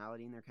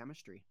personality and their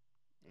chemistry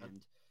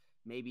and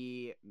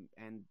maybe,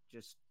 and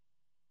just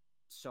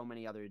so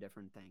many other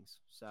different things.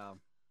 So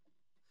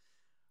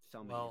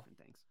many different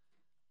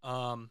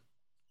things.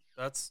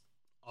 That's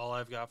all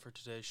I've got for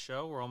today's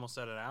show. We're almost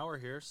at an hour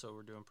here, so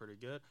we're doing pretty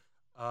good.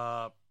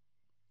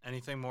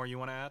 Anything more you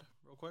want to add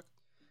real quick?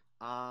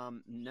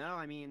 No,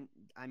 I mean,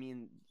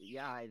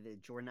 yeah, the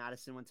Jordan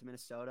Addison went to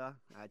Minnesota.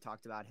 I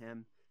talked about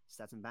him.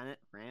 Stetson Bennett,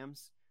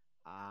 Rams.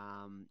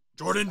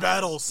 Jordan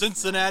Battle,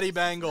 Cincinnati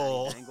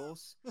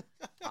Bengals.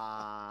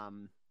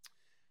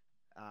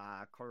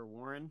 Carter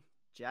Warren,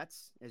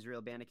 Jets.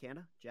 Israel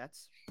Bandicana,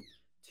 Jets.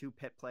 2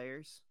 Pitt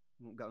players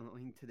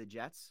going to the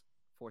Jets,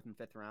 4th and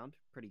 5th round.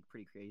 Pretty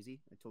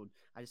crazy.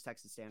 I just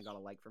texted Stan, got a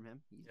like from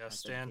him.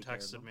 Stan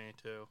texted me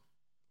too.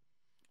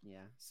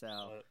 Yeah.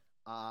 So,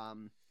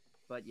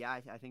 but yeah,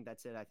 I think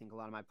that's it. I think a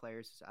lot of my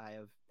players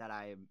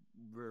I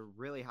were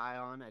really high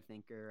on, I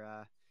think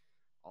are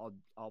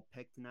all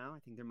picked now. I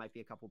think there might be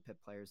a couple Pitt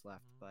players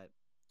left, but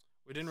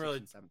We didn't 6th really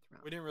and 7th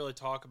round. we didn't really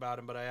talk about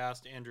him, but I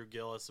asked Andrew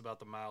Gillis about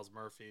the Miles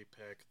Murphy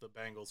pick, the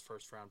Bengals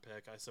first round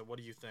pick. I said, "What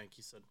do you think?"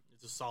 He said,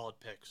 "It's a solid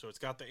pick." So it's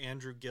got the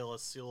Andrew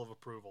Gillis seal of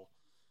approval.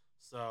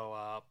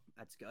 So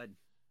that's good.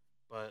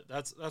 But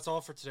that's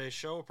all for today's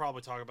show. We'll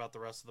probably talk about the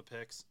rest of the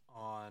picks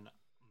on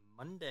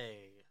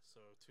Monday. So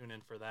tune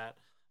in for that.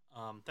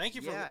 Thank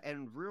you for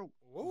and real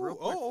quick,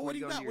 what do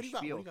you got? What do you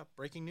got? What do you got?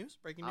 Breaking news?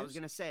 I was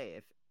gonna say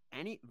if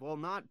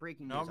not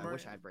breaking news. I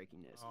wish I had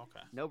breaking news. Oh, okay.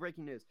 No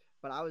breaking news.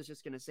 But I was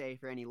just gonna say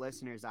for any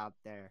listeners out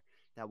there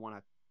that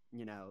want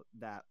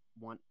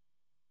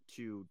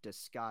to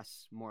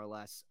discuss more or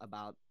less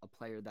about a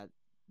player that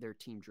their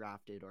team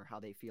drafted or how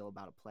they feel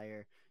about a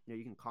player,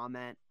 you can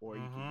comment or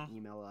you can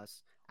email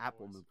us at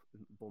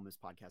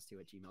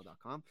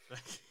bullmovespodcast2@gmail.com.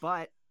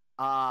 But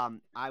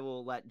I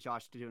will let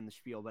Josh do in the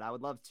spiel, but I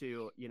would love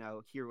to,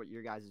 hear what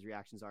your guys'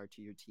 reactions are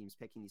to your teams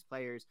picking these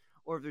players,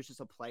 or if there's just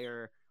a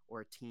player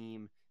or a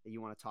team that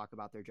you want to talk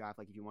about their draft.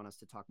 Like if you want us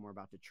to talk more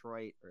about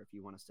Detroit, or if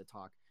you want us to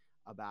talk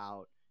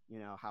about,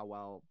 how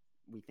well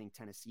we think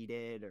Tennessee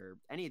did, or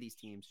any of these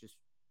teams, just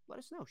let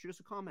us know. Shoot us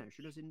a comment, or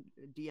shoot us a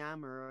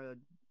DM or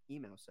an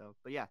email. So,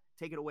 but yeah,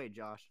 take it away,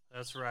 Josh.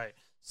 That's right.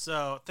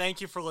 So thank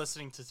you for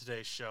listening to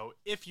today's show.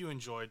 If you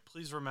enjoyed,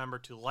 please remember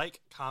to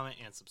like, comment,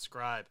 and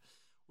subscribe.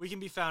 We can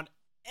be found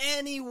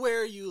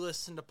anywhere you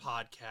listen to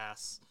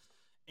podcasts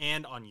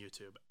and on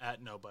YouTube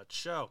at No Buts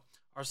Show.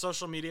 Our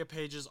social media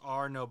pages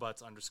are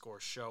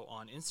NoButs_show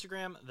on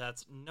Instagram.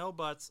 That's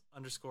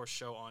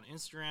NoButs_show on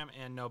Instagram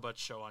and No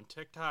Buts Show on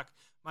TikTok.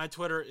 My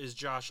Twitter is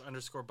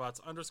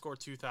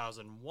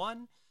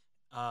Josh_Butts_2001.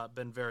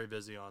 Been very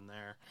busy on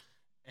there.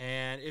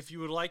 And if you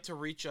would like to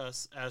reach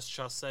us, as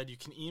Chuss said, you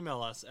can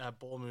email us at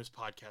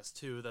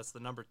bullmovespodcast2. That's the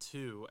number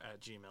 2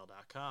 at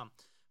gmail.com.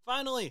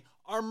 Finally,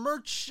 our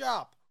merch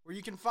shop, where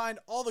you can find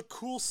all the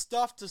cool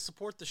stuff to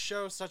support the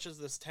show, such as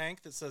this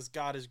tank that says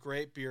God is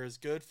great, beer is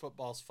good,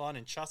 football's fun,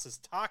 and Chuss is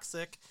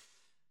toxic.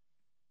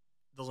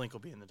 The link will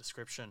be in the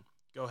description.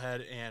 Go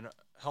ahead and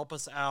help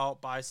us out,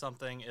 buy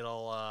something. It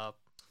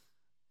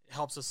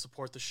helps us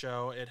support the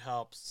show. It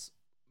helps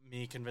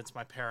me convince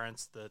my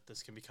parents that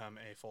this can become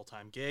a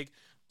full-time gig.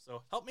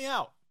 So help me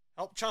out.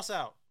 Help Chuss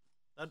out.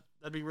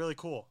 That'd be really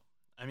cool.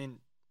 I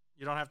mean,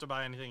 you don't have to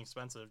buy anything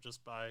expensive.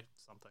 Just buy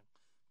something.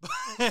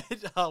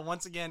 But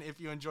once again, if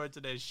you enjoyed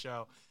today's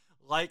show,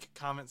 like,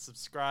 comment,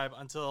 subscribe.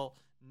 Until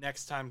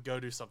next time, go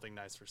do something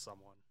nice for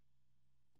someone.